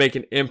Williams make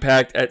an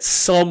impact at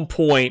some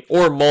point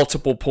or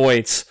multiple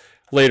points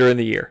later in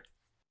the year.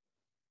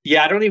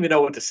 Yeah, I don't even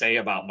know what to say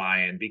about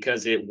Mayan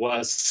because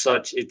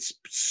it's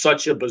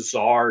such a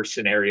bizarre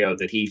scenario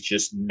that he's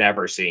just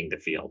never seeing the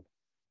field.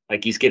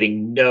 Like, he's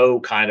getting no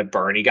kind of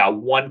burn. He got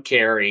one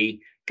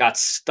carry, got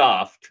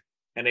stuffed,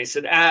 and they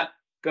said,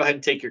 go ahead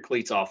and take your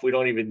cleats off. We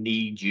don't even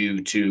need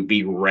you to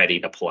be ready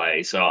to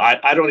play. So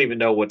I don't even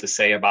know what to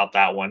say about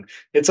that one.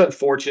 It's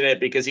unfortunate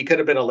because he could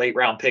have been a late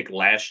round pick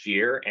last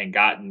year and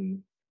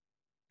gotten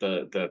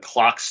the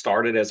clock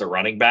started as a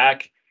running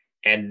back.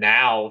 And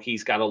now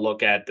he's got to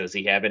look at, does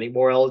he have any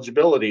more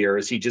eligibility, or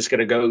is he just going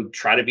to go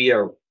try to be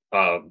a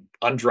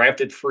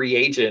undrafted free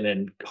agent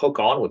and hook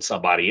on with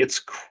somebody? It's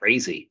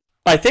crazy.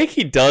 I think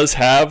he does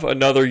have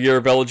another year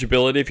of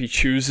eligibility if he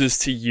chooses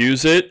to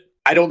use it.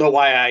 I don't know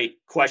why I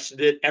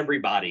questioned it.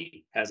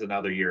 Everybody has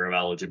another year of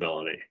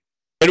eligibility.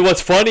 And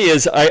what's funny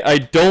is I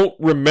don't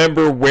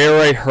remember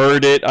where I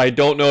heard it. I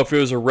don't know if it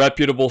was a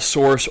reputable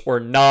source or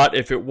not.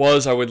 If it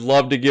was, I would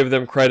love to give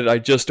them credit. I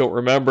just don't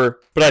remember.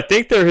 But I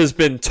think there has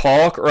been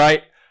talk, or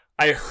I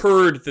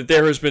heard that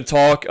there has been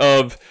talk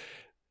of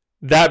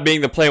that being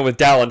the plan with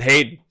Dallin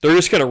Hayden. They're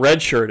just going to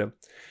redshirt him.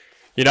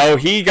 You know,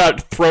 he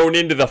got thrown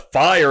into the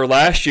fire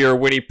last year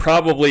when he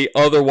probably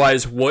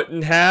otherwise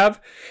wouldn't have.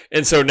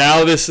 And so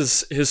now this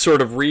is his sort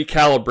of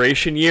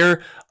recalibration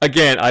year.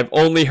 Again, I've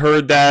only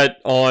heard that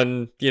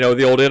on, the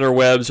old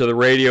interwebs or the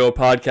radio,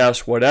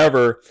 podcast,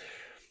 whatever.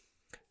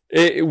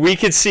 We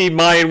could see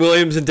Mayan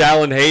Williams and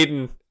Dallin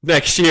Hayden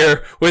next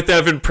year with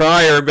Evan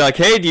Pryor and be like,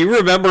 hey, do you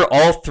remember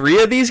all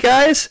three of these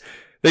guys?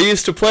 They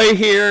used to play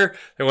here,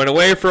 they went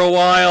away for a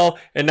while,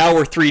 and now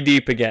we're three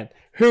deep again.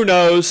 Who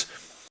knows?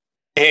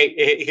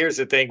 Hey, here's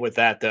the thing with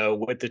that, though.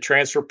 With the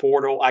transfer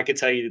portal, I can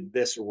tell you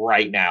this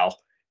right now.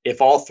 If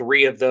all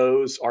three of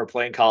those are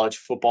playing college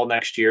football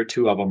next year,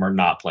 two of them are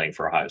not playing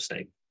for Ohio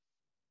State.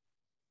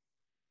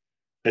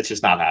 It's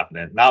just not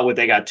happening. Not with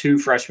they got two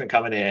freshmen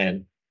coming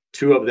in.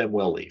 Two of them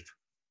will leave.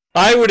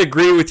 I would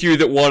agree with you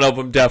that one of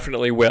them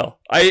definitely will.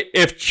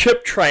 If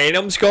Chip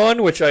Trayanum's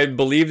gone, which I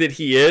believe that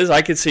he is,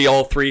 I could see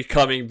all three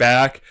coming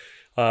back.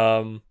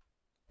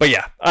 But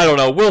yeah, I don't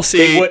know. We'll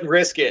see. They wouldn't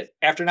risk it.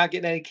 After not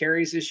getting any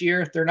carries this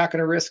year, they're not going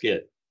to risk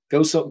it.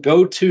 Go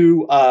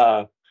to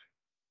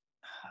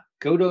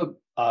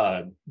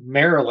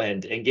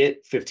Maryland and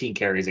get 15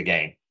 carries a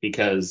game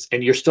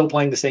and you're still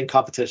playing the same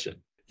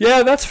competition.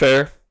 Yeah, that's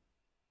fair.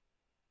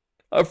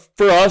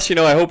 For us,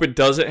 I hope it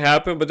doesn't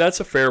happen, but that's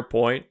a fair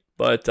point.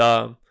 But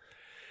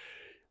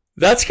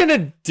that's going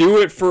to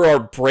do it for our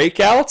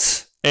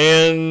breakouts.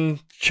 And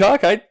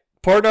Chuck, I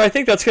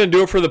think that's going to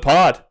do it for the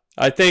pod.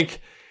 I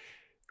think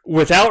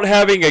without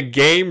having a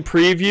game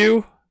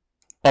preview,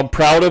 I'm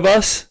proud of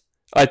us.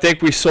 I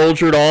think we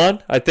soldiered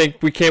on. I think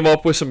we came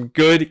up with some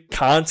good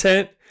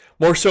content,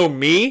 more so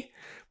me.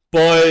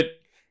 And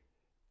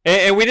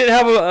we didn't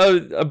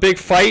have a big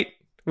fight.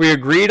 We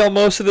agreed on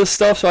most of this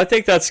stuff, so I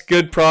think that's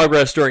good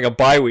progress during a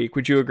bye week.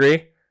 Would you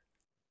agree?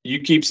 You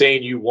keep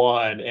saying you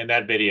won, and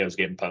that video is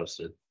getting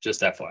posted.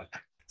 Just FYI.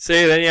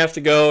 See, then you have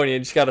to go, and you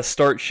just got to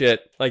start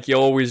shit like you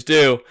always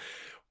do.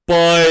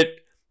 But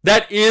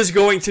that is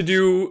going to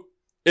do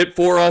it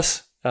for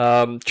us.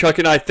 Chuck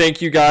and I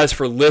thank you guys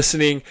for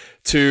listening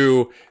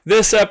to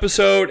this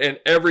episode and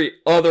every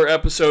other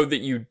episode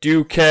that you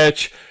do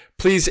catch.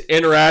 Please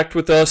interact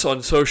with us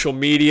on social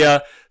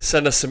media.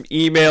 Send us some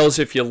emails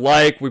if you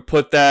like. We've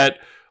put that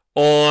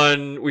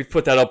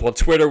up on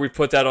Twitter. We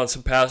put that on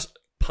some past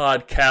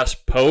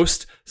podcast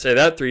posts. Say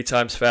that 3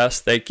 times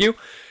fast. Thank you.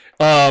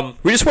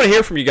 We just want to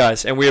hear from you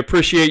guys, and we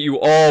appreciate you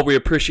all. We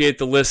appreciate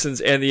the listens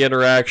and the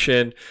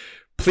interaction.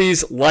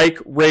 Please like,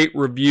 rate,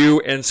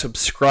 review, and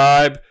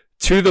subscribe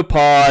to the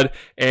pod.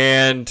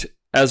 And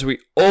as we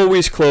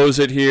always close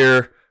it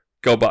here,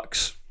 go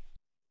Bucks.